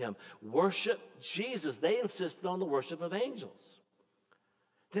worshiping him. Worship Jesus. They insisted on the worship of angels.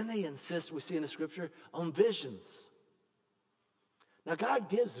 Then they insist, we see in the scripture, on visions. Now God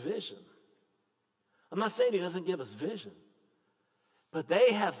gives vision. I'm not saying he doesn't give us vision. But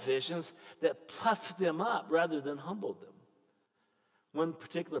they have visions that puff them up rather than humble them. One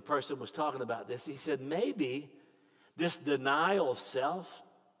particular person was talking about this. He said, maybe this denial of self,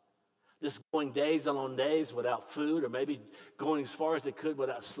 this going days on days without food, or maybe going as far as they could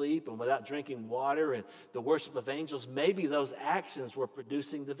without sleep and without drinking water and the worship of angels, maybe those actions were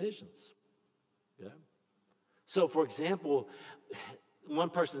producing the visions. Okay? So, for example, one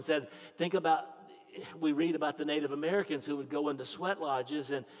person said, we read about the Native Americans who would go into sweat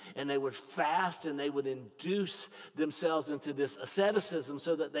lodges and they would fast and they would induce themselves into this asceticism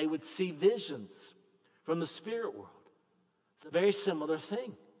so that they would see visions from the spirit world. It's a very similar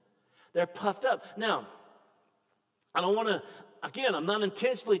thing. They're puffed up. Now, I don't want to, again, I'm not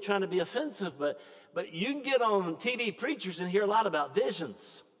intentionally trying to be offensive, but you can get on TV preachers and hear a lot about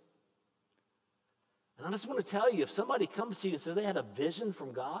visions. And I just want to tell you, if somebody comes to you and says they had a vision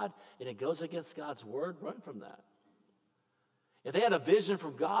from God and it goes against God's word, run from that. If they had a vision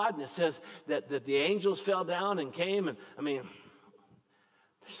from God and it says that the angels fell down and came, and there's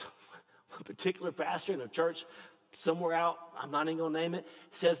a particular pastor in a church somewhere out, I'm not even going to name it,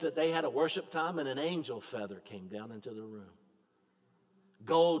 says that they had a worship time and an angel feather came down into the room.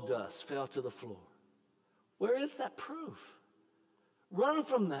 Gold dust fell to the floor. Where is that proof? Run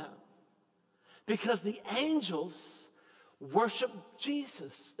from that. Because the angels worship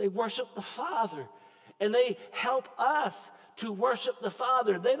Jesus. They worship the Father. And they help us to worship the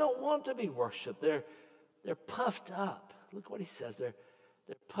Father. They don't want to be worshiped. They're puffed up. Look what he says. They're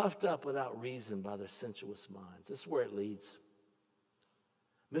puffed up without reason by their sensuous minds. This is where it leads.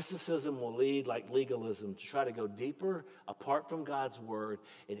 Mysticism will lead like legalism to try to go deeper apart from God's word,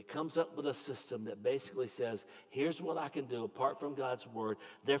 and it comes up with a system that basically says, here's what I can do apart from God's word,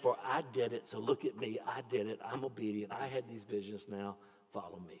 therefore I did it, so look at me, I did it, I'm obedient, I had these visions, now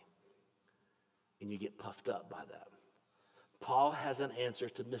follow me. And you get puffed up by that. Paul has an answer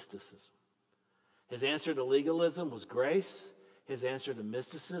to mysticism. His answer to legalism was grace. His answer to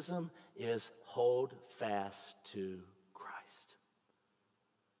mysticism is hold fast to Christ.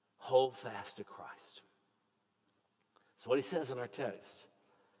 Hold fast to Christ. That's what he says in our text.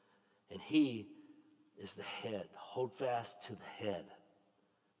 And he is the head. Hold fast to the head.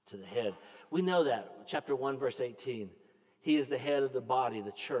 To the head. We know that. Chapter 1, verse 18. He is the head of the body,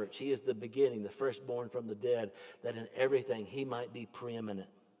 the church. He is the beginning, the firstborn from the dead, that in everything he might be preeminent.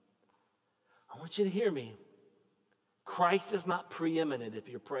 I want you to hear me. Christ is not preeminent if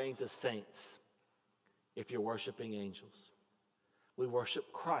you're praying to saints, if you're worshiping angels. We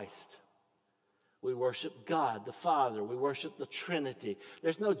worship Christ. We worship God, the Father. We worship the Trinity.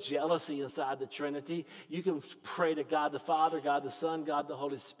 There's no jealousy inside the Trinity. You can pray to God the Father, God the Son, God the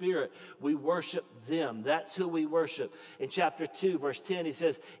Holy Spirit. We worship them. That's who we worship. In chapter 2, verse 10, he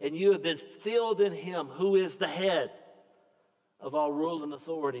says, and you have been filled in him who is the head of all rule and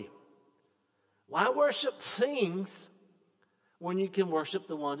authority. Why worship things when you can worship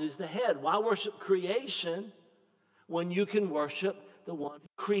the one who's the head? Why worship creation when you can worship the one who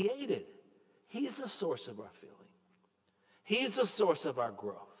created? He's the source of our feeling. He's the source of our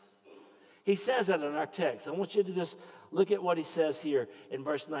growth. He says that in our text. I want you to just look at what he says here in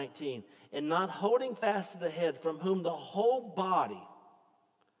verse 19. And not holding fast to the head, from whom the whole body,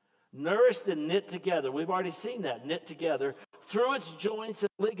 nourished and knit together. We've already seen that, knit together through its joints and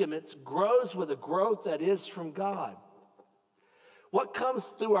ligaments, grows with a growth that is from God. What comes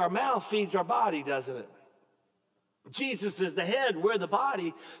through our mouth feeds our body, doesn't it? Jesus is the head, we're the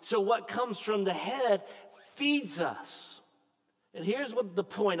body, so what comes from the head feeds us. And here's what the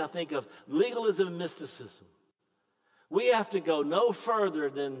point, I think, of legalism and mysticism. We have to go no further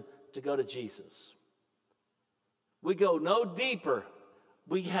than to go to Jesus. We go no deeper.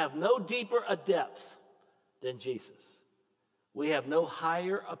 We have no deeper a depth than Jesus. We have no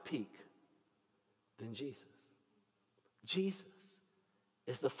higher a peak than Jesus. Jesus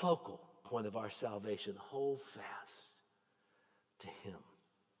is the focal point of our salvation. Hold fast to him.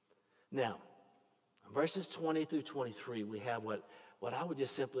 Now, verses 20 through 23, we have what I would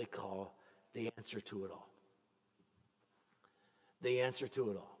just simply call the answer to it all. The answer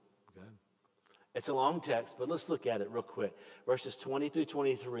to it all. Okay? It's a long text, but let's look at it real quick. Verses 20 through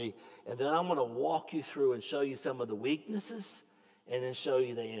 23, and then I'm going to walk you through and show you some of the weaknesses and then show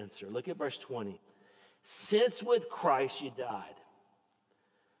you the answer. Look at verse 20. Since with Christ you died.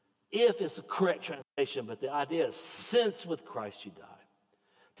 If it's a correct translation, but the idea is since with Christ you died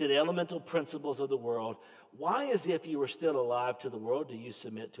to the elemental principles of the world, why, as if you were still alive to the world, do you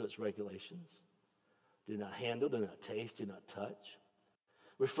submit to its regulations? Do not handle, do not taste, do not touch.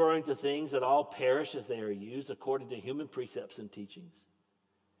 Referring to things that all perish as they are used according to human precepts and teachings.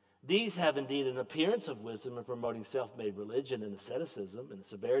 These have indeed an appearance of wisdom in promoting self-made religion and asceticism and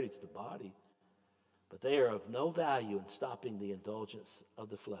severity to the body, but they are of no value in stopping the indulgence of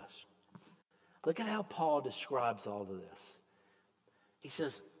the flesh. Look at how Paul describes all of this. He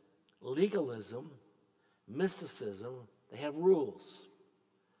says, legalism, mysticism, they have rules.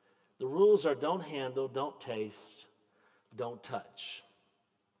 The rules are don't handle, don't taste, don't touch.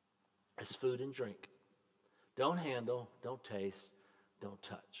 It's food and drink. Don't handle, don't taste, don't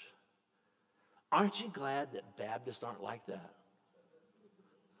touch. Aren't you glad that Baptists aren't like that?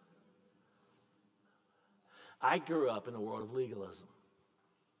 I grew up in a world of legalism.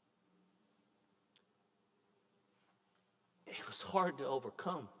 It was hard to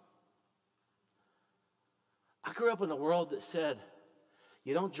overcome. I grew up in a world that said,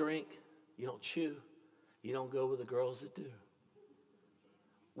 you don't drink, you don't chew, you don't go with the girls that do.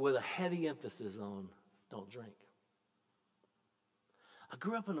 With a heavy emphasis on don't drink. I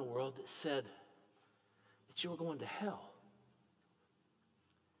grew up in a world that said that you were going to hell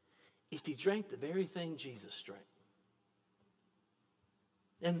if you drank the very thing Jesus drank.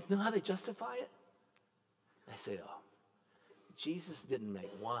 And you know how they justify it? They say, oh, Jesus didn't make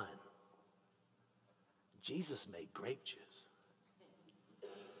wine. Jesus made grape juice.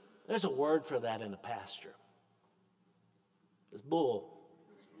 There's a word for that in a pasture. It's bull.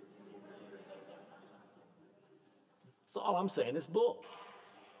 That's all I'm saying. It's bull.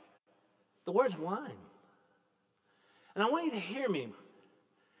 The word's wine. And I want you to hear me.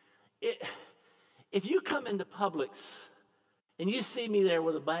 If you come into Publix and you see me there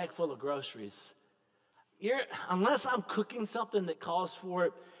with a bag full of groceries, unless I'm cooking something that calls for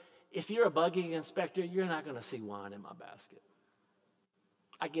it, if you're a buggy inspector, you're not going to see wine in my basket.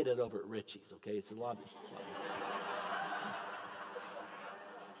 I get it over at Richie's, okay? It's a lot of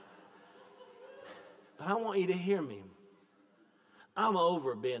But I want you to hear me. I'm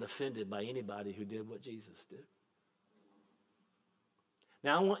over being offended by anybody who did what Jesus did.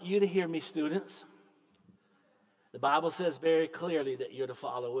 Now, I want you to hear me, students. The Bible says very clearly that you're to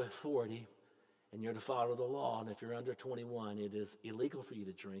follow authority and you're to follow the law. And if you're under 21, it is illegal for you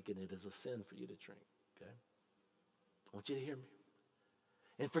to drink and it is a sin for you to drink, okay? I want you to hear me.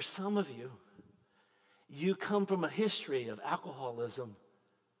 And for some of you, you come from a history of alcoholism,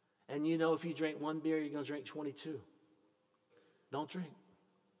 and you know if you drink one beer, you're going to drink 22. Don't drink.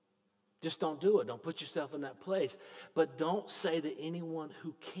 Just don't do it. Don't put yourself in that place. But don't say that anyone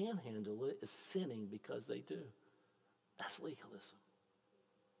who can handle it is sinning because they do. That's legalism.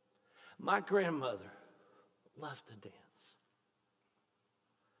 My grandmother loved to dance.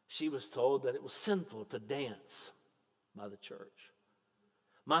 She was told that it was sinful to dance by the church.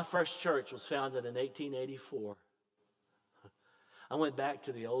 My first church was founded in 1884. I went back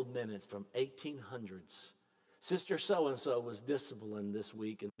to the old minutes from 1800s. Sister so-and-so was disciplined this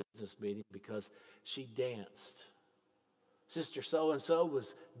week in business meeting because she danced. Sister so-and-so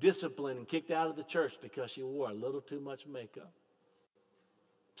was disciplined and kicked out of the church because she wore a little too much makeup.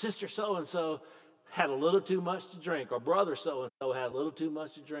 Sister so-and-so had a little too much to drink, or brother so-and-so had a little too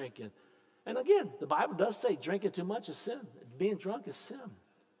much to drink. And again, the Bible does say drinking too much is sin. Being drunk is sin.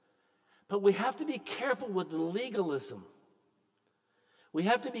 But we have to be careful with the legalism. We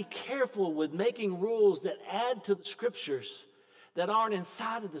have to be careful with making rules that add to the scriptures that aren't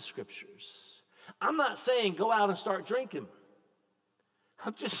inside of the scriptures. I'm not saying go out and start drinking.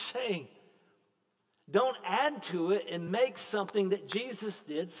 I'm just saying, don't add to it and make something that Jesus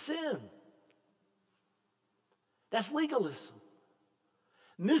did sin. That's legalism.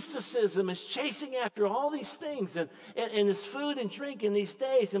 Mysticism is chasing after all these things and it's food and drink in these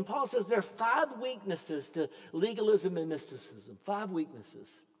days. And Paul says there are 5 weaknesses to legalism and mysticism. 5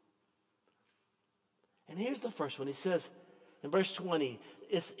 weaknesses. And here's the first one. He says in verse 20,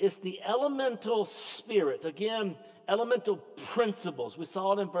 it's the elemental spirits. Again, elemental principles. We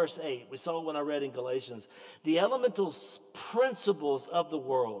saw it in verse 8. We saw it when I read in Galatians. The elemental principles of the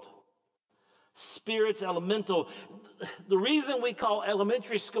world. Spirits, elemental. The reason we call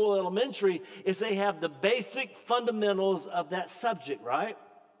elementary school elementary is they have the basic fundamentals of that subject, right?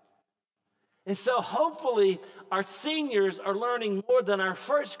 And so hopefully our seniors are learning more than our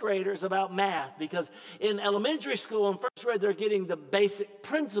first graders about math, because in elementary school and first grade they're getting the basic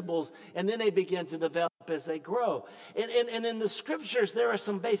principles and then they begin to develop as they grow. And in the scriptures there are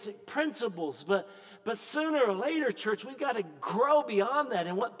some basic principles, but sooner or later, church, we've got to grow beyond that.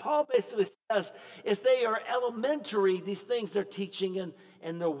 And what Paul basically says is they are elementary, these things they're teaching,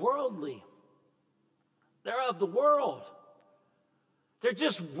 and they're worldly. They're of the world. They're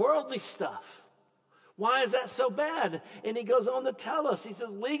just worldly stuff. Why is that so bad? And he goes on to tell us, he says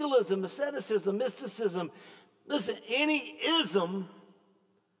legalism, asceticism, mysticism. Listen, any ism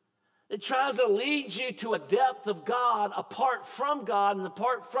that tries to lead you to a depth of God apart from God and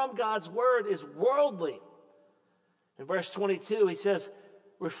apart from God's word is worldly. In verse 22, he says,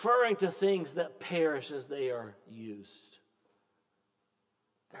 referring to things that perish as they are used.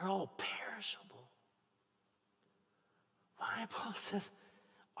 They're all perishable. Why? Paul says,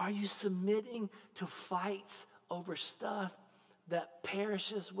 are you submitting to fights over stuff that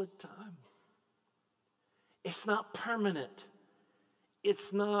perishes with time? It's not permanent.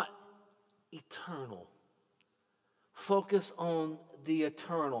 It's not eternal. Focus on the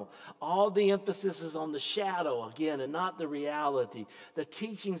eternal. All the emphasis is on the shadow again and not the reality. The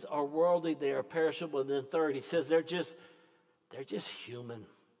teachings are worldly, they are perishable. And then third, he says they're just human.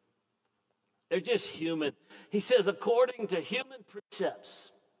 They're just human. He says according to human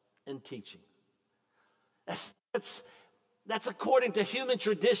precepts and teaching. That's according to human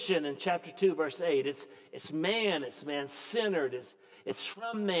tradition in chapter 2, verse 8. It's man-centered. It's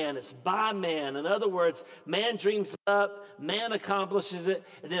from man. It's by man. In other words, man dreams it up, man accomplishes it,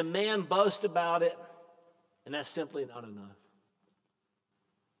 and then man boasts about it, and that's simply not enough.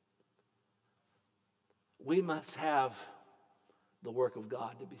 We must have the work of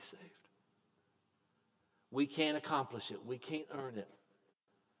God to be saved. We can't accomplish it. We can't earn it.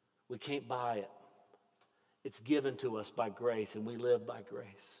 We can't buy it. It's given to us by grace, and we live by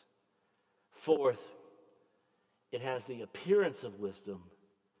grace. Fourth, it has the appearance of wisdom,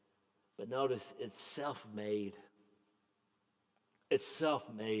 but notice it's self-made. It's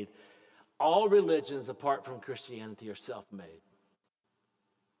self-made. All religions apart from Christianity are self-made.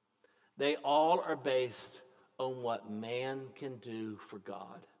 They all are based on what man can do for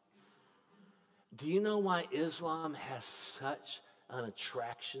God. Do you know why Islam has such an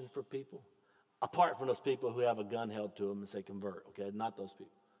attraction for people? Apart from those people who have a gun held to them and say convert, okay? Not those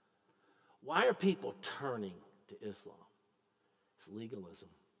people. Why are people turning to Islam? It's legalism.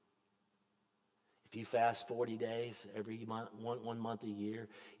 If you fast 40 days every month, one month a year,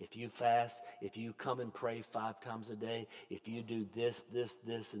 if you fast, if you come and pray 5 times a day, if you do this,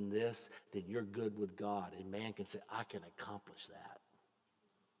 and this, then you're good with God. And man can say, I can accomplish that.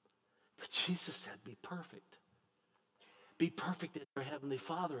 But Jesus said, be perfect. Be perfect as your Heavenly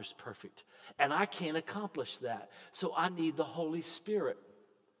Father is perfect. And I can't accomplish that. So I need the Holy Spirit.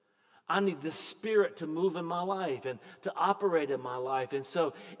 I need the Spirit to move in my life and to operate in my life. And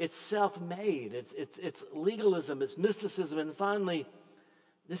so it's self-made. It's legalism. It's mysticism. And finally,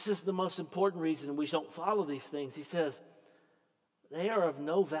 this is the most important reason we don't follow these things. He says, they are of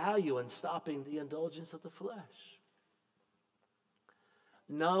no value in stopping the indulgence of the flesh.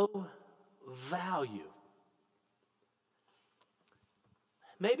 No value.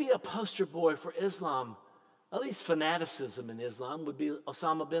 Maybe a poster boy for Islam, at least fanaticism in Islam, would be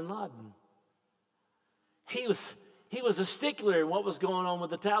Osama bin Laden. He was a stickler in what was going on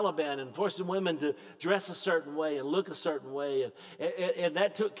with the Taliban and forcing women to dress a certain way and look a certain way, and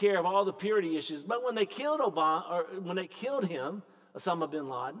that took care of all the purity issues. But when they killed him, Osama bin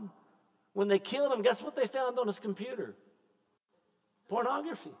Laden, when they killed him, guess what they found on his computer?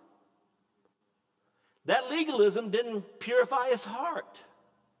 Pornography. That legalism didn't purify his heart.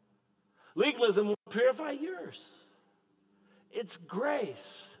 Legalism will purify yours. It's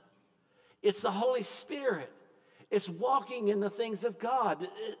grace. It's the Holy Spirit. It's walking in the things of God.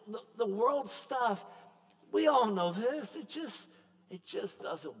 The world stuff, we all know this. It just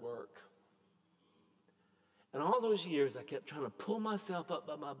doesn't work. And all those years, I kept trying to pull myself up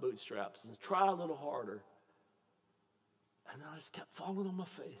by my bootstraps and try a little harder. And I just kept falling on my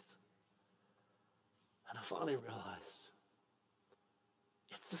face. And I finally realized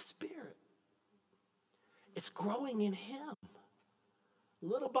it's the Spirit. It's growing in Him,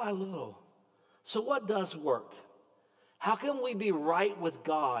 little by little. So what does work? How can we be right with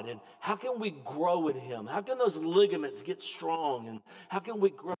God? And how can we grow in Him? How can those ligaments get strong? And how can we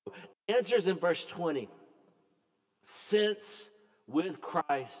grow? The answer is in verse 20. Since with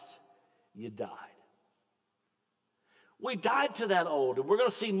Christ you died. We died to that old. And we're going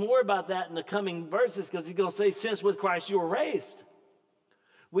to see more about that in the coming verses because he's going to say, since with Christ you were raised.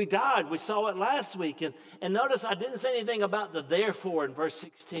 We died. We saw it last week. And notice I didn't say anything about the therefore in verse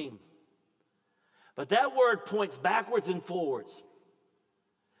 16. But that word points backwards and forwards.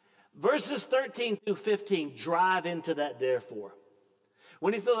 Verses 13 through 15 drive into that therefore.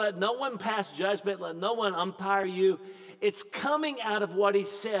 When he said, let no one pass judgment, let no one umpire you, it's coming out of what he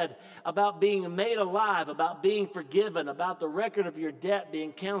said about being made alive, about being forgiven, about the record of your debt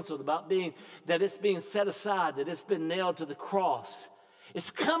being canceled, about that it's being set aside, that it's been nailed to the cross.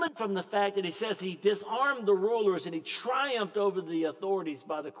 It's coming from the fact that he says he disarmed the rulers and he triumphed over the authorities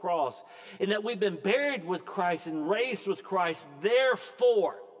by the cross, and that we've been buried with Christ and raised with Christ.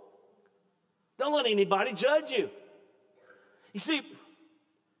 Therefore, don't let anybody judge you. You see,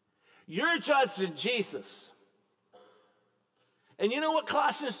 you're judged in Jesus. And you know what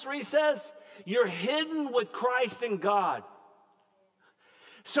Colossians 3 says? You're hidden with Christ in God.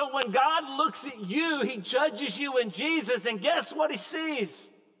 So when God looks at you, he judges you in Jesus, and guess what he sees?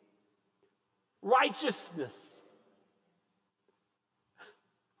 Righteousness.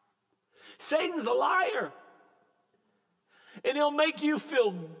 Satan's a liar. And he'll make you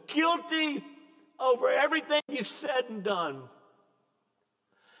feel guilty over everything you've said and done.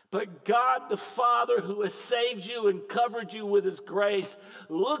 But God the Father, who has saved you and covered you with his grace,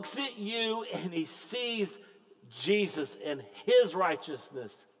 looks at you and he sees Jesus and his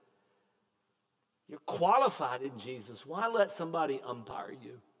righteousness. You're qualified in Jesus. Why let somebody umpire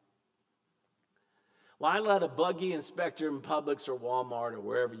you? Why let a buggy inspector in Publix or Walmart or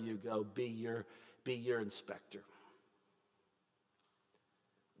wherever you go be your inspector?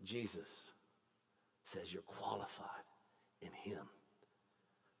 Jesus says you're qualified in him.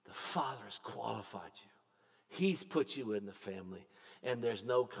 The Father has qualified you. He's put you in the family, and there's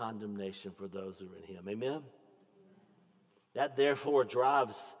no condemnation for those who are in him. Amen? That therefore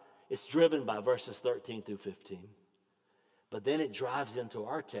it's driven by verses 13 through 15. But then it drives into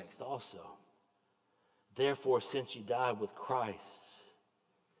our text also. Therefore, since you died with Christ,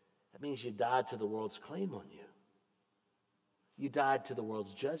 that means you died to the world's claim on you. You died to the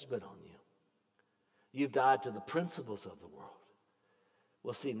world's judgment on you. You've died to the principles of the world.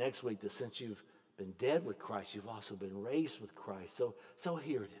 We'll see next week that since you've been dead with Christ, you've also been raised with Christ. So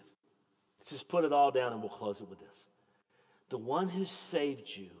here it is. Let's just put it all down and we'll close it with this. The one who saved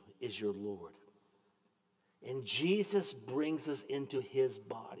you is your Lord. And Jesus brings us into his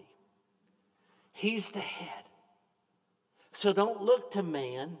body. He's the head. So don't look to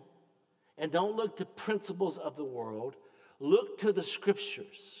man and don't look to principles of the world. Look to the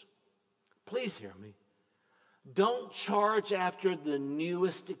scriptures. Please hear me. Don't charge after the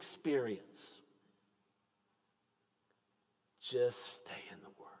newest experience. Just stay in the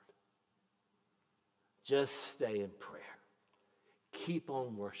Word. Just stay in prayer. Keep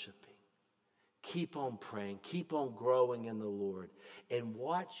on worshiping. Keep on praying. Keep on growing in the Lord. And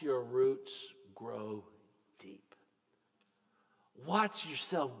watch your roots grow deep. Watch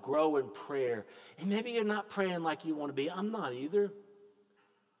yourself grow in prayer. And maybe you're not praying like you want to be. I'm not either.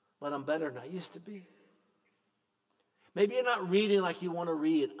 But I'm better than I used to be. Maybe you're not reading like you want to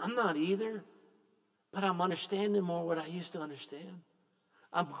read. I'm not either. But I'm understanding more what I used to understand.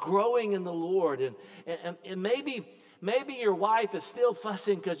 I'm growing in the Lord. And maybe your wife is still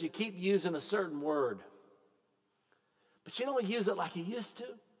fussing because you keep using a certain word. But you don't use it like you used to.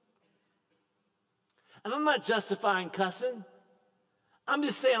 And I'm not justifying cussing. I'm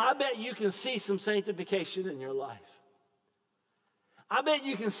just saying, I bet you can see some sanctification in your life. I bet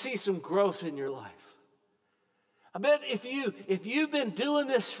you can see some growth in your life. I bet if you've been doing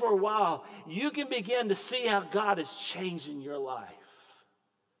this for a while, you can begin to see how God is changing your life.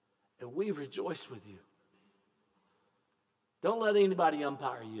 And we rejoice with you. Don't let anybody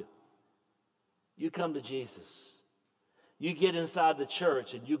umpire you. You come to Jesus. You get inside the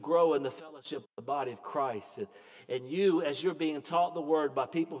church and you grow in the fellowship of the body of Christ. And you, as you're being taught the word by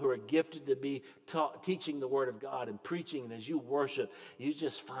people who are gifted to be teaching the word of God and preaching, and as you worship, you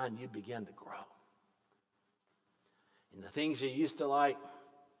just find you begin to grow. And the things you used to like,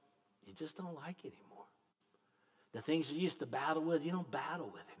 you just don't like anymore. The things you used to battle with, you don't battle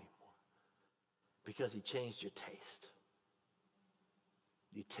with anymore. Because he changed your taste.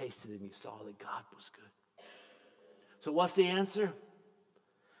 You tasted and you saw that God was good. So what's the answer?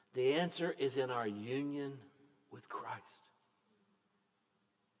 The answer is in our union with Christ.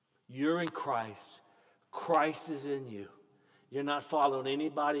 You're in Christ. Christ is in you. You're not following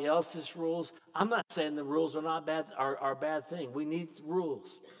anybody else's rules. I'm not saying the rules are not bad, are a bad thing. We need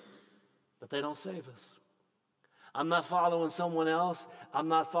rules, but they don't save us. I'm not following someone else. I'm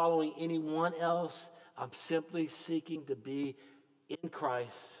not following anyone else. I'm simply seeking to be in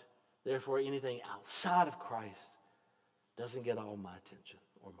Christ. Therefore, anything outside of Christ doesn't get all my attention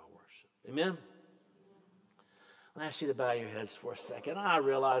or my worship. Amen? I ask you to bow your heads for a second. I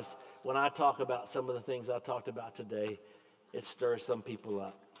realize when I talk about some of the things I talked about today, it stirs some people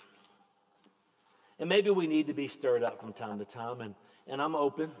up. And maybe we need to be stirred up from time to time, and I'm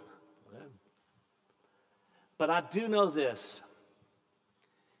open. But I do know this.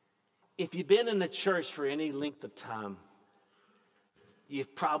 If you've been in the church for any length of time,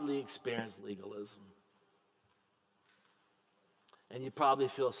 you've probably experienced legalism. And you probably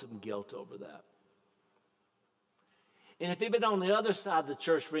feel some guilt over that. And if you've been on the other side of the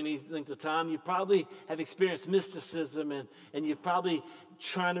church for any length of time, you probably have experienced mysticism and you're probably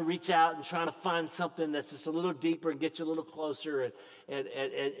trying to reach out and trying to find something that's just a little deeper and get you a little closer and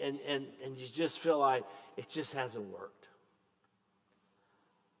you just feel like it just hasn't worked.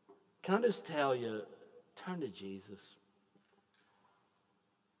 Can I just tell you, turn to Jesus.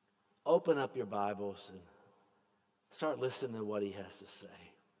 Open up your Bibles and start listening to what he has to say.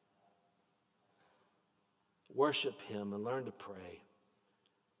 Worship him and learn to pray.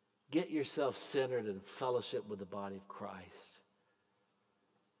 Get yourself centered in fellowship with the body of Christ.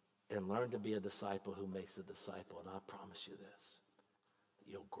 And learn to be a disciple who makes a disciple. And I promise you this,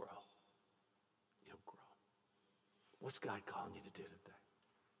 you'll grow. You'll grow. What's God calling you to do today?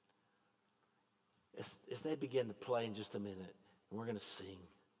 As they begin to play in just a minute, and we're going to sing,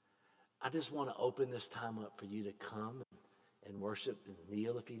 I just want to open this time up for you to come and worship and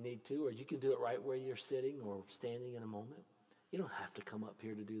kneel if you need to, or you can do it right where you're sitting or standing in a moment. You don't have to come up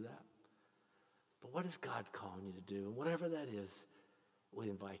here to do that. But what is God calling you to do? And whatever that is, we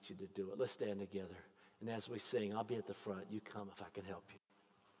invite you to do it. Let's stand together. And as we sing, I'll be at the front. You come if I can help you.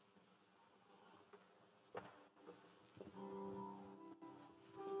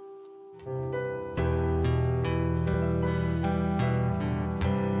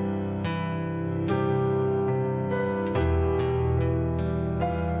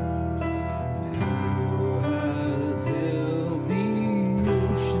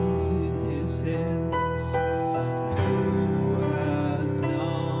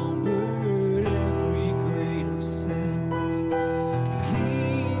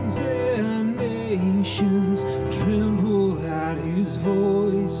 Tremble at his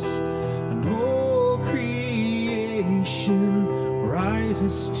voice, and all creation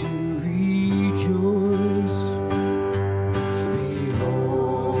rises to rejoice.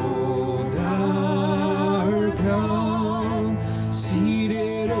 Behold our God,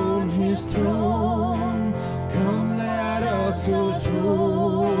 seated on his throne. Come, let us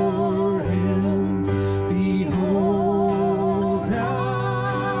adore him. Behold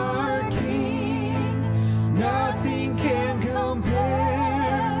our King, nothing can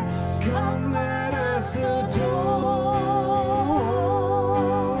compare. Come, let us adore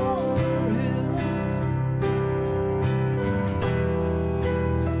him.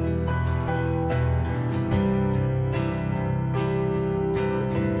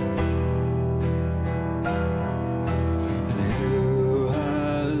 And who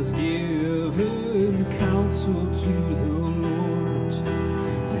has given counsel to the Lord?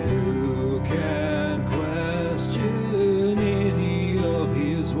 Who can question any of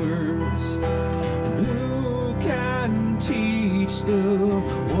his words? Who can teach the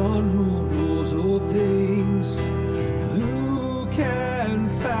one who knows all things? Who can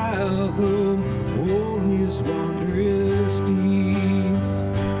fathom all his wondrous deeds?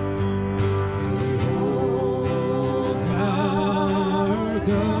 Behold our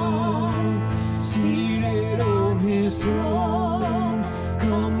God, seated on his throne.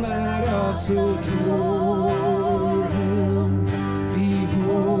 Come, let us adore him.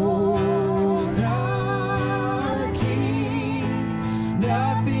 Behold our King,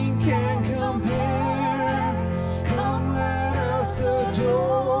 nothing can compare. Come, let us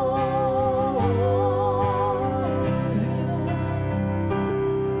adore him.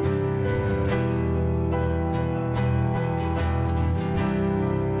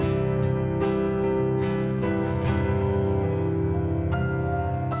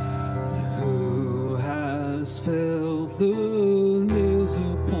 Jesus felt the nails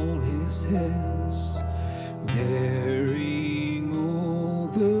upon his hands, bearing all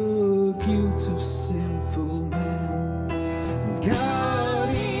the guilt of sinful man.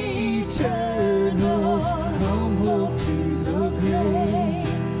 God eternal, humble to the grave,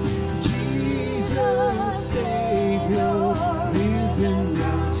 Jesus Savior, risen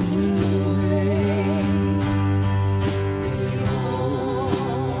now to reign.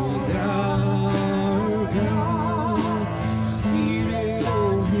 Behold our God, seated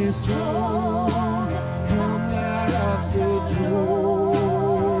on his throne. Come, let us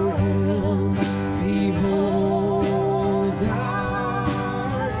adore him. Behold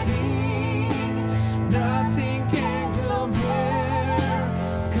our King, nothing can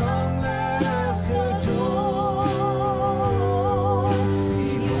compare. Come, let us adore.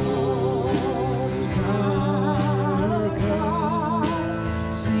 Behold our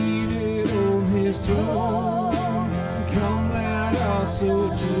God, seated on his throne. Come, let us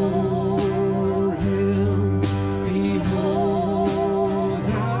adore him. Behold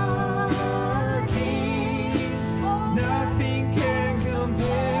our King, nothing can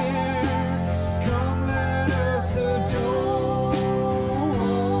compare. Come, let us adore.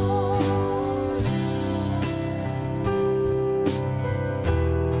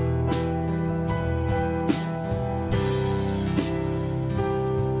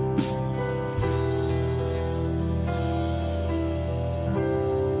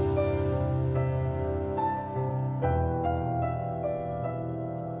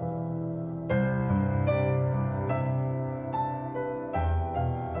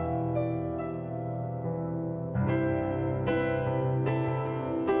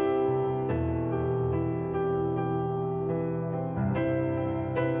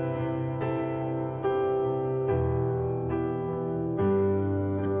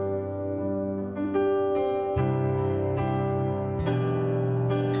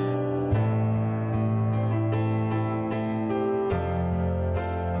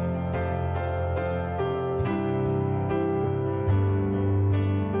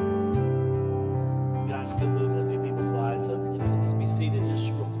 God's still moving in a few people's lives, so if you'll just be seated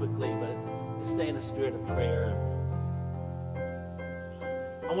just real quickly, but just stay in the spirit of prayer.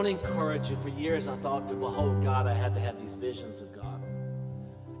 I want to encourage you. For years I thought to behold God, I had to have these visions of God.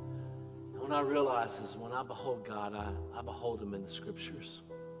 And what I realized is when I behold God, I behold him in the scriptures.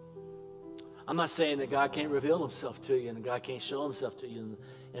 I'm not saying that God can't reveal himself to you and that God can't show himself to you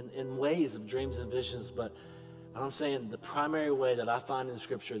in ways of dreams and visions, but I'm saying the primary way that I find in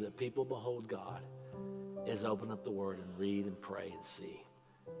scripture that people behold God is open up the word and read and pray and see.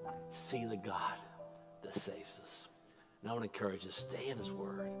 See the God that saves us. And I want to encourage you, stay in his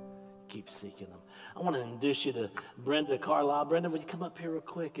word. Keep seeking him. I want to introduce you to Brenda Carlisle. Brenda, would you come up here real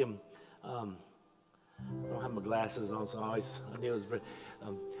quick? And I don't have my glasses on, so I knew it was Brenda.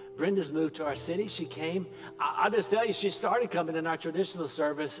 Brenda's moved to our city. She came. I'll just tell you, she started coming in our traditional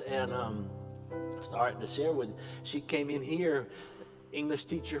service, and sorry to share with you. She came in here, English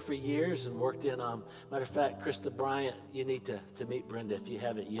teacher for years, and worked in, matter of fact, Krista Bryant, you need to meet Brenda if you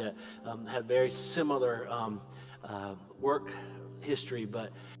haven't yet. Had very similar work history,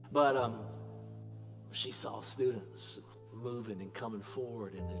 but she saw students moving and coming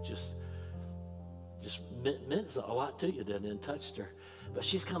forward, and it just meant a lot to you, didn't it? And touched her. But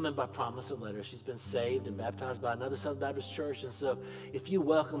she's coming by promise of letter. She's been saved and baptized by another Southern Baptist church, and so if you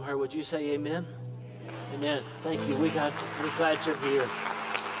welcome her, would you say amen? Amen. Thank you. We're glad you're here.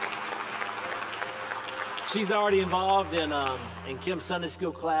 She's already involved in Kim's Sunday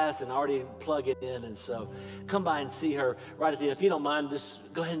school class and already plugging in. And so come by and see her right at the end. If you don't mind, just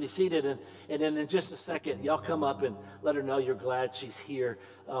go ahead and be seated. And then in just a second, y'all come up and let her know you're glad she's here.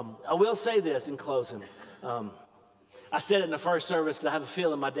 I will say this in closing. I said it in the first service because I have a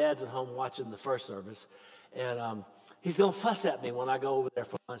feeling my dad's at home watching the first service. And he's going to fuss at me when I go over there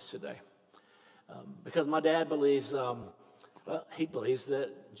for lunch today. Because my dad believes, he believes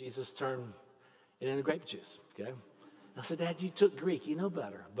that Jesus turned it into grape juice, okay? And I said, Dad, you took Greek, you know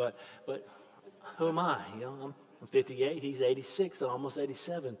better. But who am I? You know, I'm 58, he's 86, so almost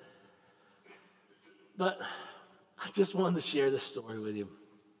 87. But I just wanted to share this story with you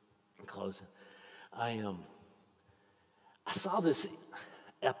in closing. I saw this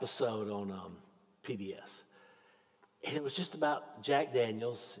episode on PBS, and it was just about Jack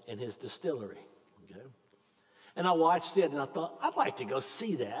Daniels and his distillery. Okay? And I watched it, and I thought, I'd like to go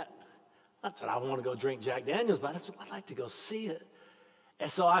see that. Not that I want to go drink Jack Daniels, but I'd like to go see it.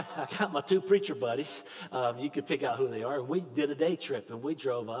 And so I got my two preacher buddies. You could pick out who they are. And we did a day trip, and we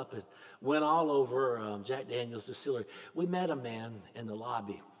drove up and went all over Jack Daniels Distillery. We met a man in the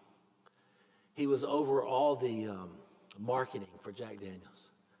lobby. He was over all the marketing for Jack Daniels.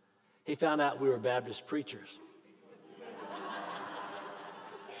 He found out we were Baptist preachers.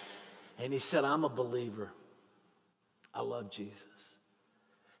 And he said, I'm a believer. I love Jesus.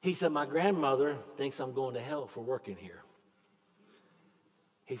 He said, my grandmother thinks I'm going to hell for working here.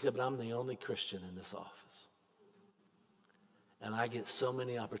 He said, but I'm the only Christian in this office. And I get so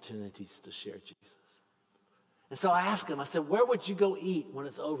many opportunities to share Jesus. And so I asked him, I said, where would you go eat when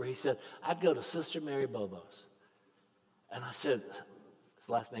it's over? He said, I'd go to Sister Mary Bobo's. And I said, his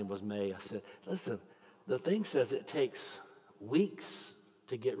last name was May. I said, listen, the thing says it takes weeks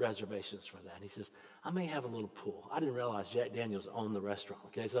to get reservations for that. And he says, I may have a little pool. I didn't realize Jack Daniels owned the restaurant.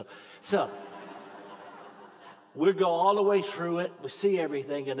 Okay, so we go all the way through it. We see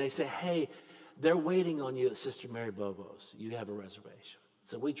everything, and they say, hey, they're waiting on you at Sister Mary Bobo's. You have a reservation.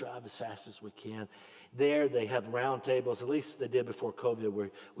 So we drive as fast as we can. There, they have round tables, at least they did before COVID, where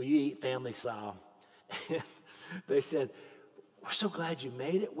you eat family style. And they said, we're so glad you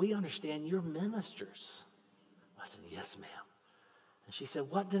made it. We understand you're ministers. I said, yes, ma'am. And she said,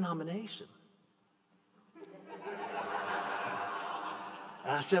 what denomination?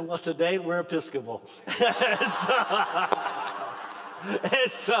 And I said, well, today we're Episcopal.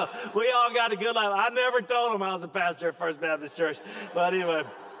 So we all got a good life. I never told them I was a pastor at First Baptist Church. But anyway,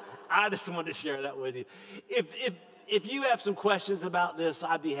 I just wanted to share that with you. If you have some questions about this,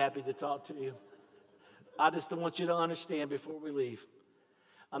 I'd be happy to talk to you. I just want you to understand before we leave,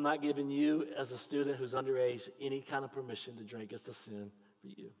 I'm not giving you as a student who's underage any kind of permission to drink. It's a sin for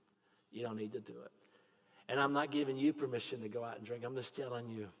you. You don't need to do it. And I'm not giving you permission to go out and drink. I'm just telling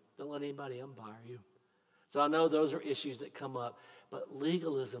you, don't let anybody umpire you. So I know those are issues that come up, but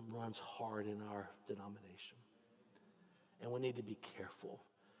legalism runs hard in our denomination. And we need to be careful.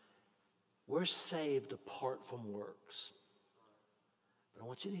 We're saved apart from works. But I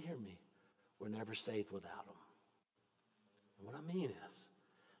want you to hear me. We're never saved without them. And what I mean is,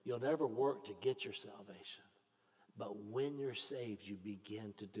 you'll never work to get your salvation. But when you're saved, you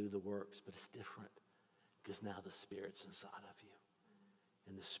begin to do the works. But it's different because now the Spirit's inside of you.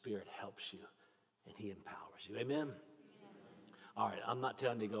 And the Spirit helps you. And He empowers you. Amen? All right, I'm not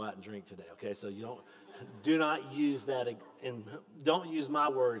telling you to go out and drink today, okay? So do not use that, and don't use my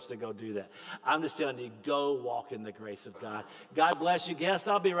words to go do that. I'm just telling you, go walk in the grace of God. God bless you. Guests,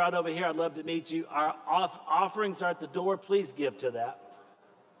 I'll be right over here. I'd love to meet you. Our offerings are at the door. Please give to that.